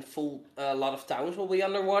and then a lot of towns will be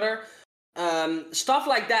underwater. Stuff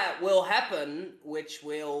like that will happen, which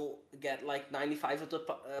will get like 95 of the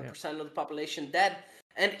percent of the population dead.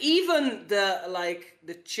 And even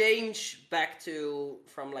the change back to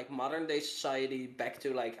from like modern day society back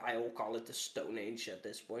to like, I will call it the Stone Age at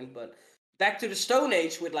this point, but back to the Stone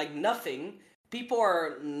Age with like nothing, people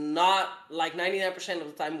are not like 99% of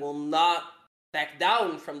the time will not back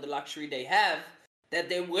down from the luxury they have, that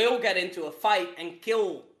they will get into a fight and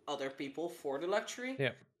kill other people for the luxury.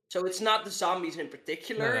 Yeah. So it's not the zombies in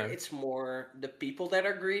particular, No. it's more the people that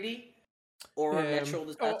are greedy or natural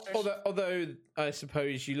disasters. Although I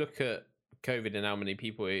suppose you look at COVID and how many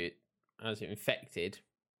people it has infected,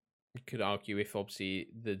 you could argue if obviously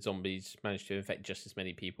the zombies managed to infect just as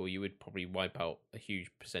many people, you would probably wipe out a huge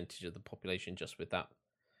percentage of the population just with that.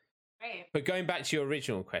 right. But going back to your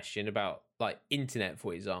original question about like internet,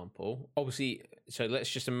 for example, obviously, so let's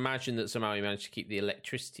just imagine that somehow you managed to keep the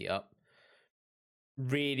electricity up.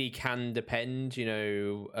 Really can depend,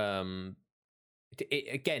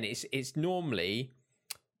 it's normally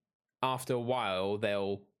after a while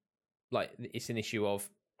they'll like it's an issue of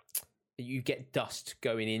you get dust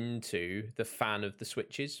going into the fan of the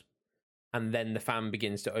switches, and then the fan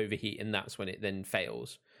begins to overheat, and that's when it then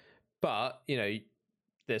fails. But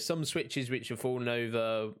there's some switches which have fallen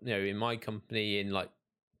over, in my company in like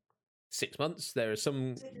 6 months. There are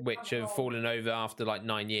some which have fallen over after like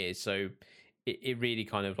 9 years. So it really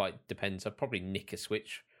kind of like depends. I'd probably nick a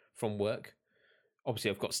switch from work.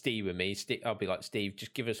 Obviously, I've got Steve with me. I'll be like, Steve,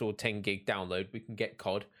 just give us all 10 gig download. We can get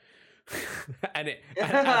COD.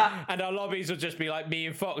 and our lobbies will just be like me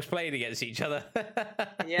and Fox playing against each other.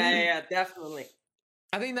 yeah, definitely.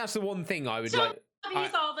 I think that's the one thing I would like.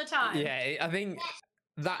 All the time. Yeah, I think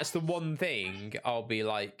that's the one thing I'll be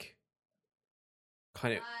like,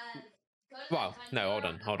 kind of. Well, no,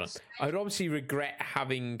 hold on. I would obviously regret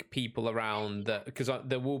having people around that, because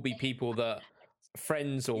there will be people that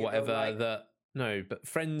friends or whatever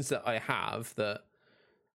friends that I have that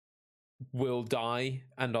will die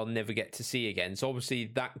and I'll never get to see again. So obviously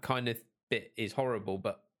that kind of bit is horrible,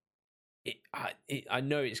 but I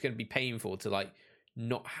know it's going to be painful to like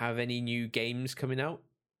not have any new games coming out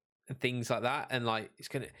and things like that, and like it's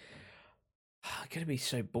going to. I'm going to be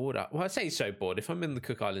so bored. Well, I say so bored. If I'm in the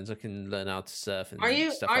Cook Islands, I can learn how to surf and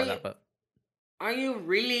stuff like that. But are you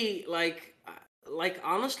really like? like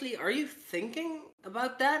honestly, are you thinking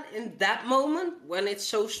about that in that moment when it's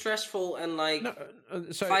so stressful and like No,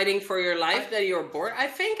 so fighting for your life that you're bored? I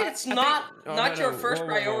think it's I not think, oh, not no, your no. first Whoa,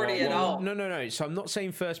 whoa, whoa, priority whoa, at whoa. all. No. So I'm not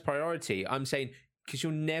saying first priority. I'm saying because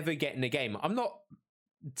you'll never get in a game. I'm not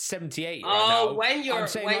 78 right Oh, now. when you're I'm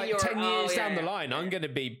saying like 10 oh, years yeah, down the yeah, line, yeah, I'm yeah. going to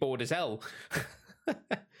be bored as hell.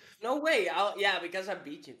 No way. Yeah, because I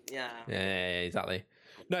beat you. Yeah. Yeah, exactly.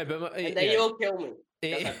 No, but And then you'll kill me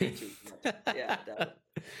because I beat you. Yeah, that.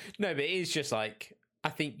 No, but it is just like I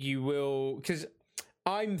think you will because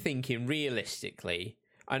I'm thinking realistically.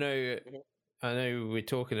 I know, I know we're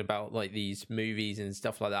talking about like these movies and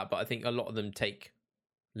stuff like that, but I think a lot of them take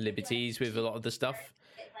liberties with a lot of the stuff.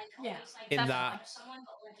 Yeah, In definitely.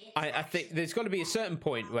 that, I think there's got to be a certain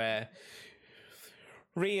point where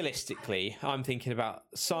realistically, I'm thinking about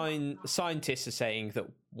scientists are saying that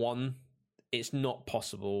one, it's not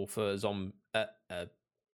possible for a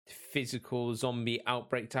physical zombie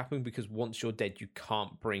outbreak to happen because once you're dead, you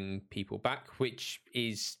can't bring people back, which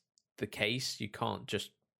is the case. You can't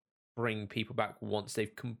just bring people back once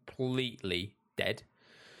they've completely dead.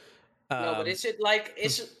 No, but is it like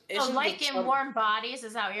So, like in Warm Bodies,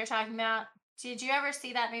 is that what you're talking about? Did you ever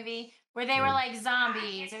see that movie where they were like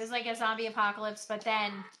zombies? It was like a zombie apocalypse, but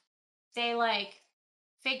then they like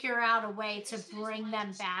figure out a way to bring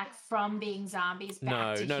them back from being zombies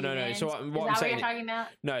back to humans. So Is what that I'm what saying, you're talking about?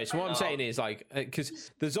 no. So what I'm saying is like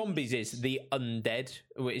because the zombies is the undead,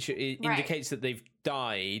 which indicates that they've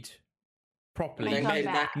died properly, And come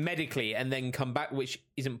back. medically, and then come back, which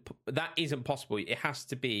isn't possible. It has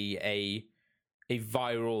to be a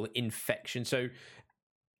viral infection. So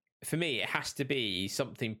for me, it has to be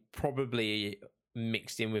something probably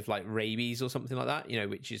mixed in with like rabies or something like that. You know,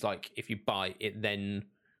 which is like if you bite it, then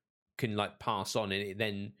can like pass on, and it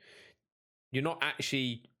then you're not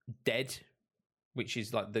actually dead, which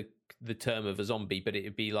is like the term of a zombie, but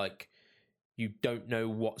it'd be like you don't know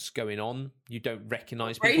what's going on, you don't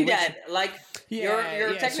recognize brain people. dead. Like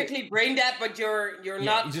you're technically brain dead, but you're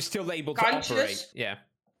not. You're just still able conscious, to operate. Yeah,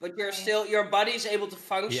 but you're still your body's able to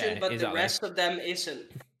function, but the rest of them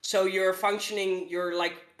isn't. So you're functioning. You're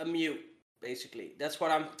like a mute, basically. That's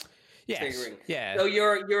what I'm figuring. Yeah. So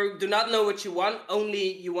you do not know what you want.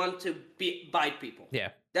 Only you want to bite people. Yeah.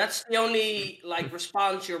 That's the only like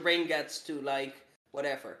response your brain gets to like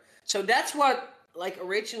whatever. So that's what like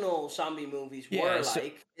original zombie movies were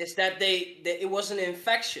like. Is that they it was an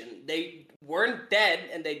infection. They weren't dead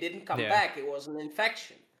and they didn't come back. It was an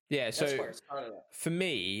infection. Yeah. So that's where it started. For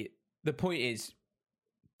me, the point is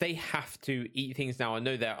they have to eat things now. I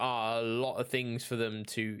know there are a lot of things for them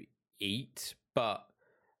to eat, but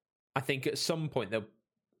I think at some point they'll,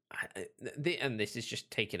 and this is just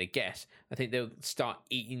taking a guess, I think they'll start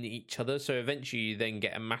eating each other. So eventually you then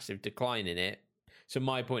get a massive decline in it. So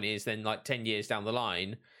my point is then like 10 years down the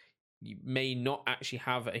line, you may not actually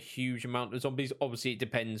have a huge amount of zombies. Obviously, it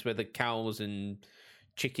depends whether cows and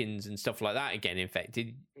chickens and stuff like that are getting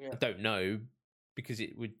infected. Yeah. I don't know, because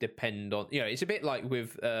it would depend on, it's a bit like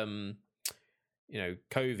with, COVID.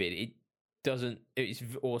 It doesn't,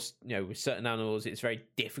 with certain animals, it's very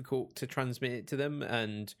difficult to transmit it to them,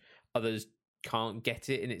 and others can't get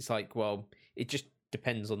it. And it's like, well, it just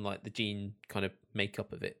depends on like the gene kind of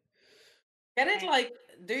makeup of it. Can it like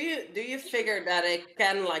do you figure that it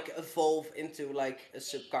can like evolve into like a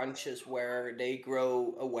subconscious where they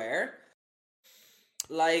grow aware?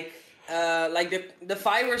 Like the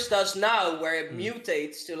virus does now, where it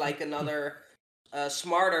mutates to like another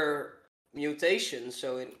smarter mutation,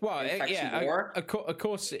 so it infects you more. Of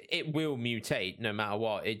course it will mutate no matter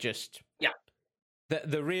what. It just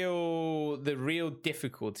the real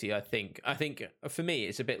difficulty, I think for me,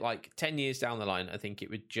 it's a bit like 10 years down the line, I think it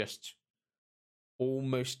would just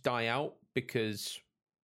almost die out, because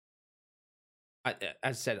as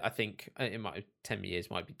I said, I think it might 10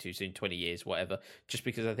 years might be too soon, 20 years, whatever, just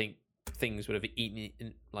because I think things would have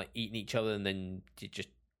eaten each other, and then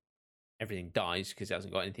everything dies because it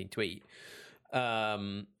hasn't got anything to eat.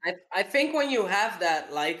 I think when you have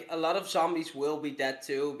that, like a lot of zombies will be dead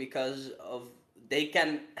too, because of they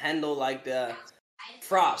can handle like the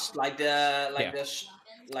frost, like the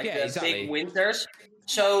big winters.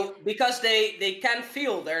 So because they can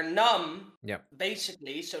feel, they're numb,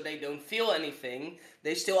 basically, so they don't feel anything.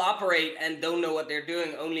 They still operate and don't know what they're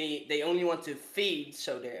doing. They only want to feed,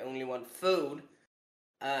 so they only want food,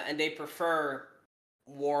 and they prefer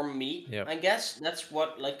warm meat. I guess that's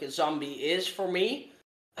what like a zombie is for me.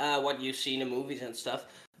 What you see in the movies and stuff.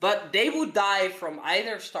 But they would die from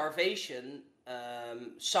either starvation,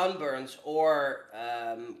 sunburns, or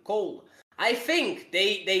cold. I think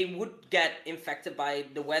they would get infected by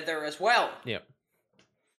the weather as well. Yeah.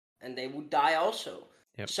 and they would die also.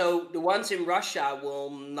 Yep. So the ones in Russia will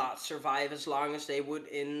not survive as long as they would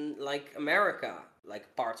in like America,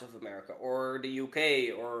 like parts of America, or the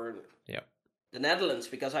UK, or the Netherlands,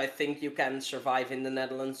 because I think you can survive in the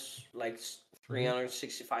Netherlands like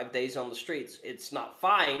 365 days on the streets. It's not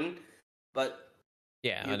fine, but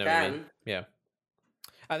yeah, you I know can. what you mean. Yeah.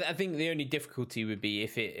 I think the only difficulty would be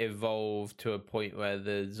if it evolved to a point where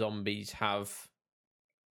the zombies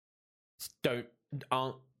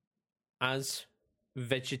aren't as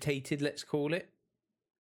vegetated, let's call it.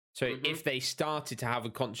 So if they started to have a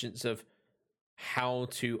conscience of how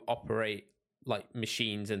to operate like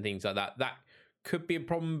machines and things like that, that could be a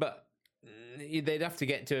problem. But they'd have to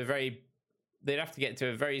get to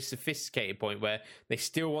a very sophisticated point where they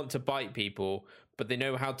still want to bite people, but they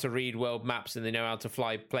know how to read world maps and they know how to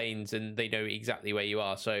fly planes and they know exactly where you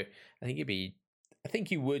are. So I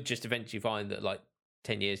think you would just eventually find that like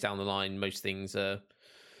 10 years down the line, most things are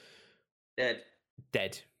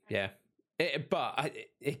dead. Yeah. But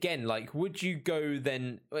again, like, would you go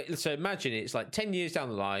then? So imagine it's like 10 years down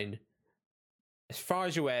the line, as far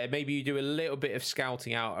as you're aware, maybe you do a little bit of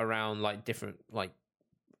scouting out around like different, like,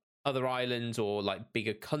 other islands or like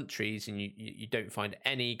bigger countries, and you don't find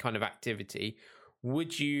any kind of activity.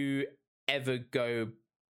 Would you ever go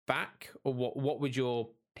back, or what would your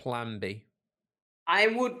plan be? I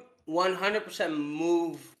would 100%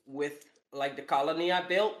 move with like the colony I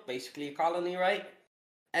built, basically a colony, right?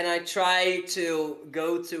 And I try to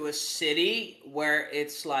go to a city where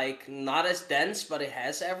it's like not as dense, but it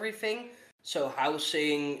has everything. So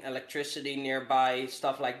housing, electricity nearby,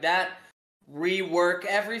 stuff like that. Rework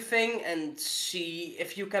everything and see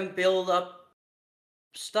if you can build up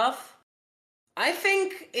stuff. I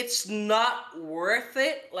think it's not worth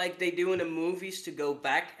it, like they do in the movies, to go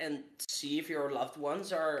back and see if your loved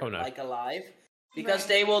ones are like alive, because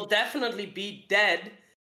they will definitely be dead.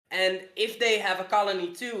 And if they have a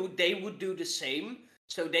colony too, they would do the same.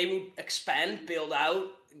 So they would expand, build out,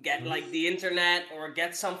 get like the internet or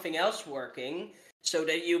get something else working, so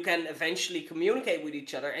that you can eventually communicate with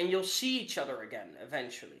each other and you'll see each other again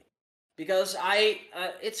eventually. Because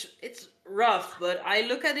it's rough, but I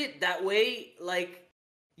look at it that way. Like,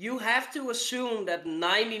 you have to assume that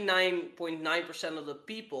 99.9% of the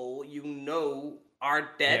people you know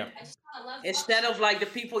are dead, instead of like the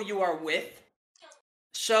people you are with.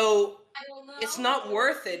 So it's not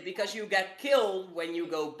worth it because you get killed when you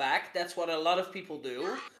go back. That's what a lot of people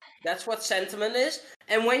do. That's what sentiment is.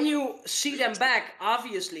 And when you see them back,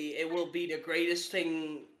 obviously it will be the greatest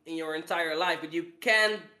thing in your entire life. But you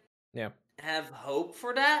can't have hope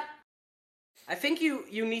for that. I think you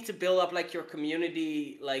need to build up like your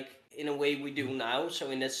community, like in a way we do now.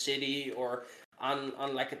 So in a city or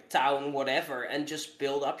on like a town, whatever, and just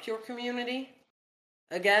build up your community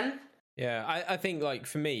again. Yeah, I think, like,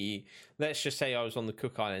 for me, let's just say I was on the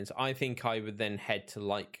Cook Islands. I think I would then head to,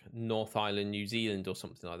 like, North Island, New Zealand or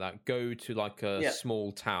something like that. Go to, like, a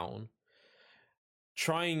small town.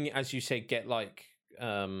 Trying, as you said, get, like,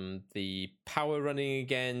 the power running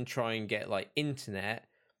again. Try and get, like, internet.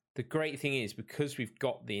 The great thing is, because we've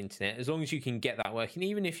got the internet, as long as you can get that working,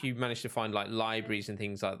 even if you manage to find, like, libraries and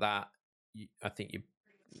things like that, I think you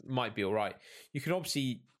might be all right. You can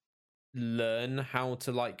obviously learn how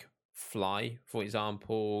to, like, fly, for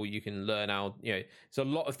example. You can learn how, there's a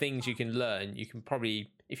lot of things you can learn. You can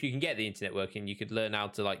probably, if you can get the internet working, you could learn how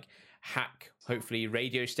to like hack, hopefully,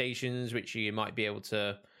 radio stations, which you might be able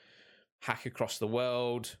to hack across the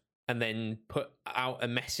world, and then put out a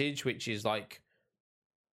message which is like,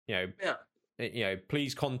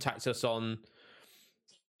 please contact us on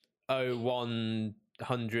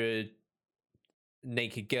 0100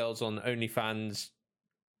 naked girls on OnlyFans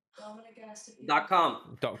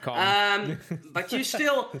 .com. But you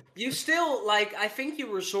still like, I think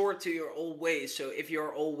you resort to your old ways. So if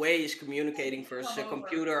you're always communicating versus a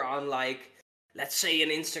computer on, like, let's say an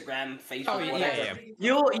Instagram, Facebook, whatever,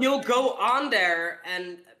 you'll go on there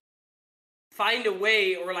and find a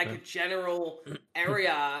way, or like a general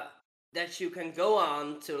area that you can go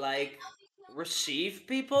on to like receive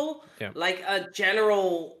people, like a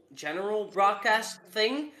general broadcast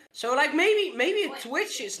thing. So like maybe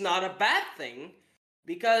Twitch is not a bad thing,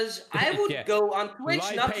 because I would go on Twitch,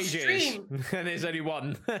 live not pages. To stream. And there's only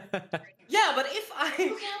one. Yeah, but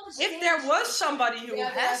if there was somebody who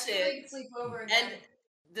has it and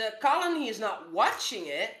the colony is not watching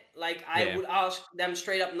it, like I would ask them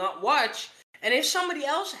straight up not watch. And if somebody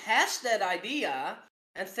else has that idea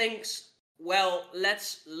and thinks, well,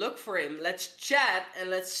 let's look for him, let's chat, and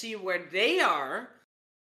let's see where they are.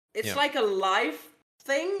 It's like a live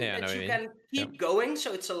thing Yeah, I know that what you you can mean. keep going,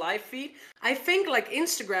 so it's a live feed. I think like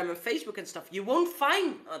Instagram and Facebook and stuff, you won't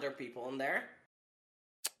find other people on there.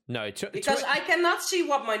 No, Because I cannot see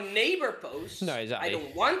what my neighbor posts. No, exactly. I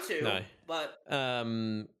don't want to. No. But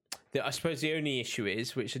I suppose the only issue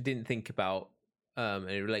is, which I didn't think about, and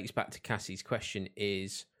it relates back to Cassie's question,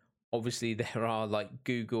 is obviously there are like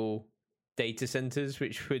Google data centers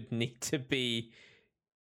which would need to be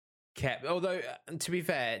kept. Although, to be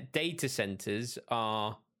fair, data centers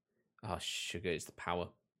are sugar. It's the power.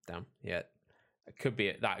 Damn. Yeah,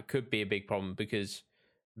 that could be a big problem because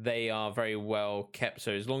they are very well kept.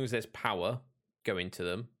 So as long as there's power going to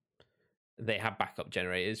them, they have backup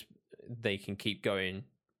generators. They can keep going,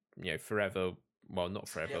 forever. Well, not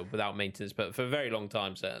forever, without maintenance, but for a very long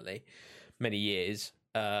time, certainly, many years.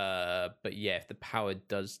 But yeah, if the power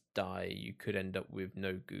does die, you could end up with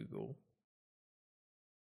no Google,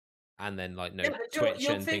 and then like no Twitch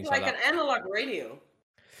you'll and think things like like an that. analog radio.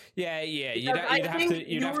 Yeah. Because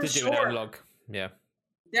You'd have to do an analog. Yeah.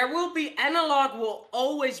 There will be analog will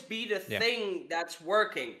always be the thing that's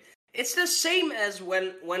working. It's the same as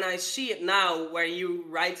when I see it now, where you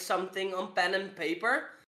write something on pen and paper.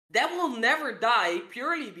 That will never die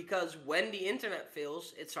purely because when the internet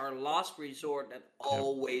fails, it's our last resort that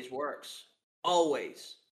always works.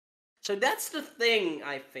 Always. So that's the thing,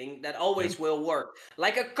 I think, that always will work.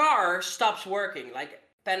 Like a car stops working, like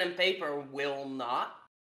pen and paper will not,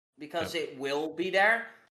 because it will be there.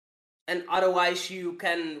 And otherwise you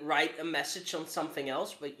can write a message on something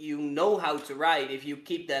else, but you know how to write. If you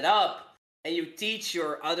keep that up and you teach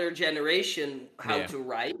your other generation how to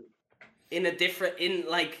write in a different,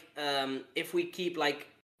 if we keep like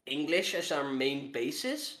English as our main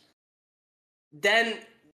basis, then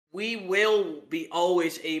we will be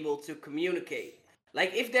always able to communicate.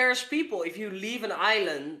 Like if there's people, if you leave an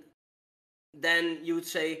island, then you would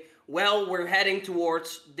say, well, we're heading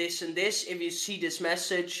towards this and this. If you see this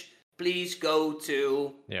message, please go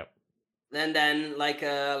to and then like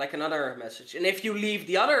another message. And if you leave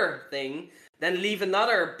the other thing, then leave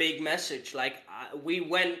another big message like we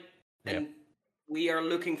went and we are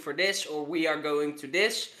looking for this, or we are going to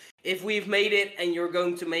this. If we've made it and you're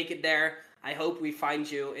going to make it there, I hope we find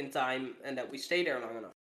you in time and that we stay there long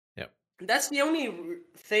enough. That's the only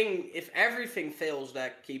thing, if everything fails,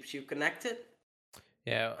 that keeps you connected.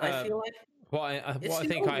 I feel like what I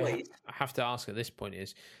think I have to ask at this point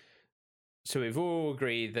is, so we've all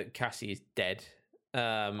agreed that Cassie is dead.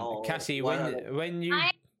 Cassie, when you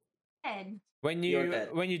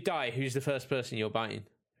die, who's the first person you're biting?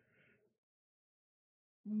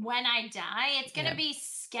 When I die, it's gonna be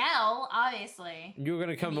Skell, obviously. You're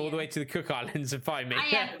gonna come all the way to the Cook Islands and find me.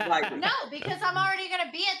 I am. No, because I'm already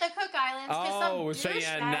gonna be at the Cook Islands. Because some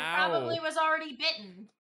douchebag probably was already bitten.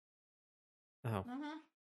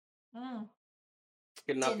 Oh.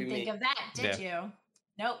 Didn't think of that, did you?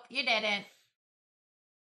 Nope, you didn't.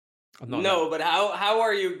 No, but how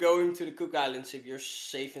are you going to the Cook Islands if you're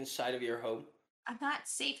safe inside of your home? I'm not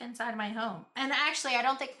safe inside my home. And actually, I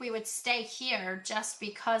don't think we would stay here just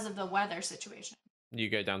because of the weather situation. You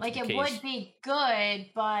go down to the Keys. It would be good,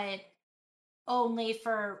 but only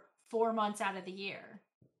for 4 months out of the year.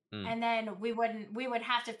 And then we would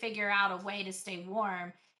have to figure out a way to stay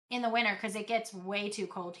warm in the winter because it gets way too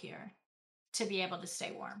cold here to be able to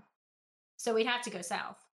stay warm. So we'd have to go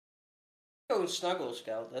south. Go snuggle,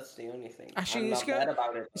 Scout. That's the only thing. Actually, it's good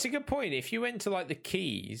about it. It's a good point. If you went to like the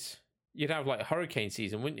Keys, you'd have like hurricane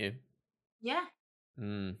season, wouldn't you? Yeah.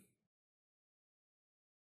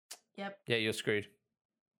 Yep. Yeah, you're screwed.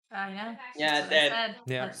 I know. Yeah,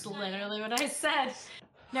 That's literally what I said.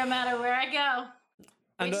 No matter where I go.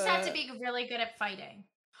 We just have to be really good at fighting.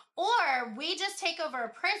 Or we just take over a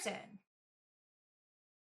prison.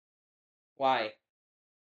 Why?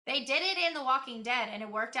 They did it in The Walking Dead, and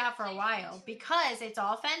it worked out for a while because it's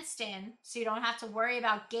all fenced in, so you don't have to worry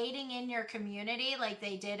about gating in your community like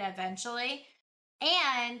they did eventually.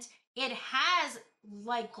 And it has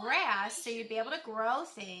like grass, so you'd be able to grow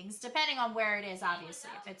things depending on where it is, obviously.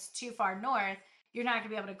 If it's too far north, you're not going to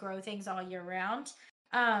be able to grow things all year round.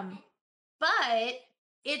 But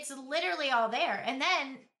it's literally all there. And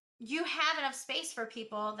then you have enough space for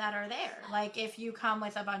people that are there. Like if you come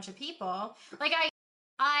with a bunch of people, like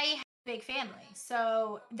I have a big family,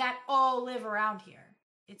 so that all live around here.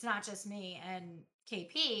 It's not just me and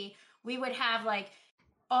KP. We would have like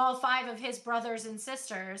all 5 of his brothers and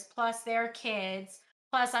sisters, plus their kids,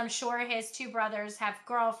 plus I'm sure his 2 brothers have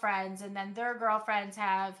girlfriends, and then their girlfriends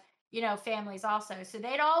have, families also. So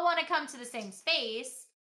they'd all want to come to the same space.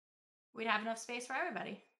 We'd have enough space for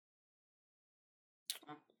everybody.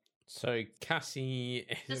 So Cassie,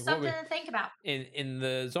 Just what something to think about. in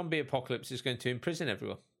the zombie apocalypse is going to imprison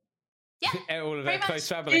everyone. Yeah, All of her pretty close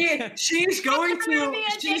much. family. She's going I'm gonna to. be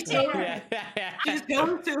a She's dictator. going, Yeah. she's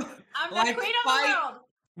going to. I'm the like, queen of fight. the world.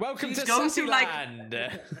 Welcome She's to going to, like-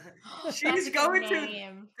 Sussyland. She's That's a good going to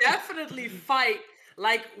name. definitely fight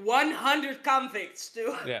like 100 convicts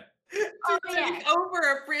to Yeah. Oh, take yeah. over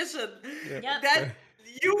a prison. Yep. That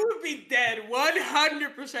you would be dead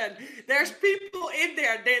 100%. There's people in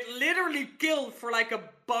there that literally killed for like a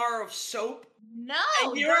bar of soap. No,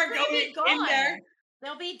 And you they're are gonna be going in gone. there?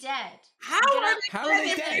 They'll be dead. How I'm are gonna How are open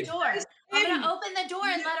they the dead? door. I'm gonna open the door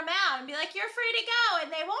and let them out and be like, "You're free to go,"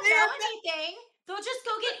 and they won't They know are anything. They'll just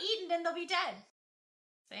go get eaten and they'll be dead.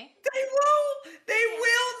 See? They will. They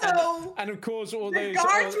will though. And of course, all The those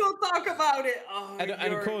guards will talk about it. Oh,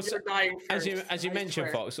 and of course, you're dying as you first, I mentioned,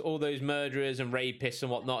 swear. Fox, all those murderers and rapists and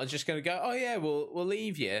whatnot are just going to go, "Oh yeah, we'll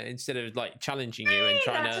leave you," instead of like challenging you and Hey,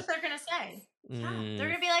 trying that's to. what they're gonna say. Yeah. Mm. They're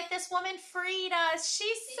gonna be like, "This woman freed us.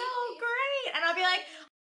 She's so great," and I'll be like,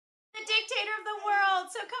 "The dictator of the world.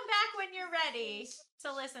 So come back when you're ready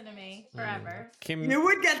to listen to me forever." Kim You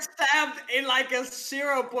would get stabbed in like a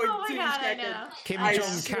 0.2 Oh my god, I second. know. Kim I Jong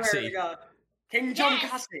swear Cassie. to God. King John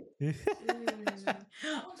Yes. Cassie.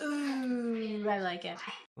 Ooh, I like it.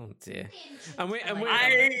 Oh dear. And we I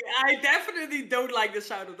like I definitely don't like the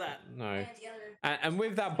sound of that. no. And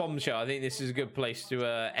with that bombshell, I think this is a good place to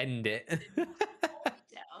end it.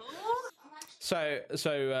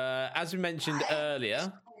 So as we mentioned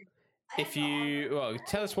earlier, if you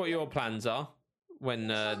tell us what your plans are when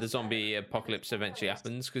the zombie apocalypse eventually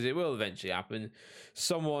happens, because it will eventually happen.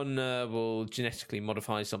 Someone will genetically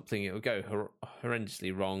modify something. It will go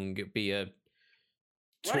horrendously wrong. It'll be a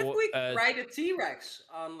What if we ride a T-Rex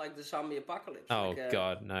on like the zombie apocalypse? oh like a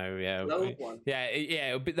god, no, yeah, globe one?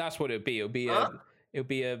 it'll be, that's what it'll be. It'll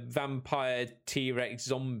be a vampire T-Rex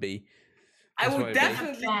zombie. I That's what would it'll be.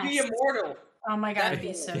 definitely be immortal. Oh my god, it'd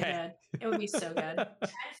be so Yeah. good. It would be so good.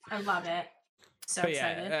 I love it. So But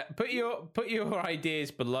excited. yeah, put your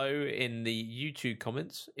ideas below in the YouTube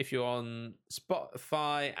comments. If you're on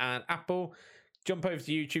Spotify and Apple, jump over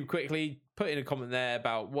to YouTube quickly. Put in a comment there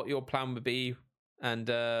about what your plan would be, and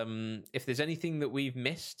if there's anything that we've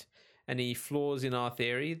missed, any flaws in our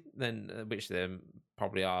theory, then which there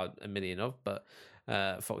probably are a million of, but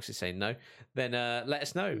Fox is saying no. Then let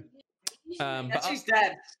us know. But She's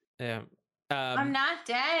dead. yeah. I'm not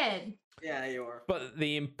dead. Yeah, you are. But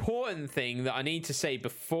the important thing that I need to say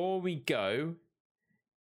before we go.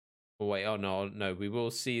 Oh wait, no, we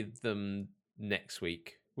will see them next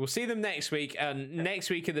week. We'll see them next week, and next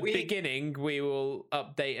week at the beginning we will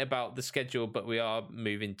update about the schedule. But we are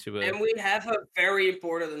moving to a. And we have a very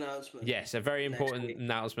important announcement. Yes, a very important week.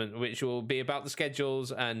 announcement, which will be about the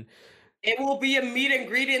schedules and. It will be a meet and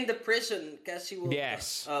greet in the prison. Cassie will.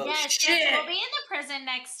 Yes. Oh yes, shit! we'll be in the prison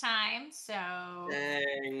next time. So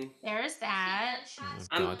Dang. there's that.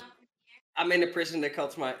 Oh, God. I'm in a prison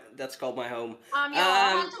that's called my home. You'll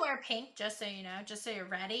all have to wear pink, just so you know, just so you're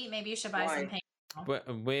ready. Maybe you should buy Why? some pink.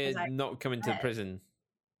 We're not coming to the prison.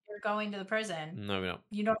 You're going to the prison. No, we're not.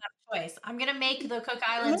 You don't have a choice. I'm gonna make the Cook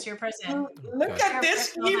Islands your prison. Look God. at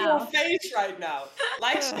this Your personal evil house. face right now.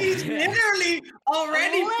 Like she's literally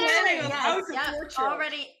already planning on how to torture us.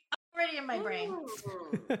 already in my brain.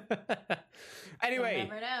 Anyway, You'll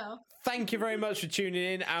never know. thank you very much for tuning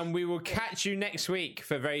in, and we will catch you next week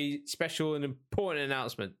for a very special and important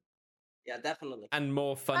announcement Yeah, definitely. and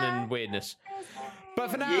more fun and weirdness. But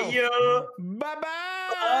for now, Yeah. bye-bye.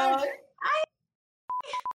 Bye.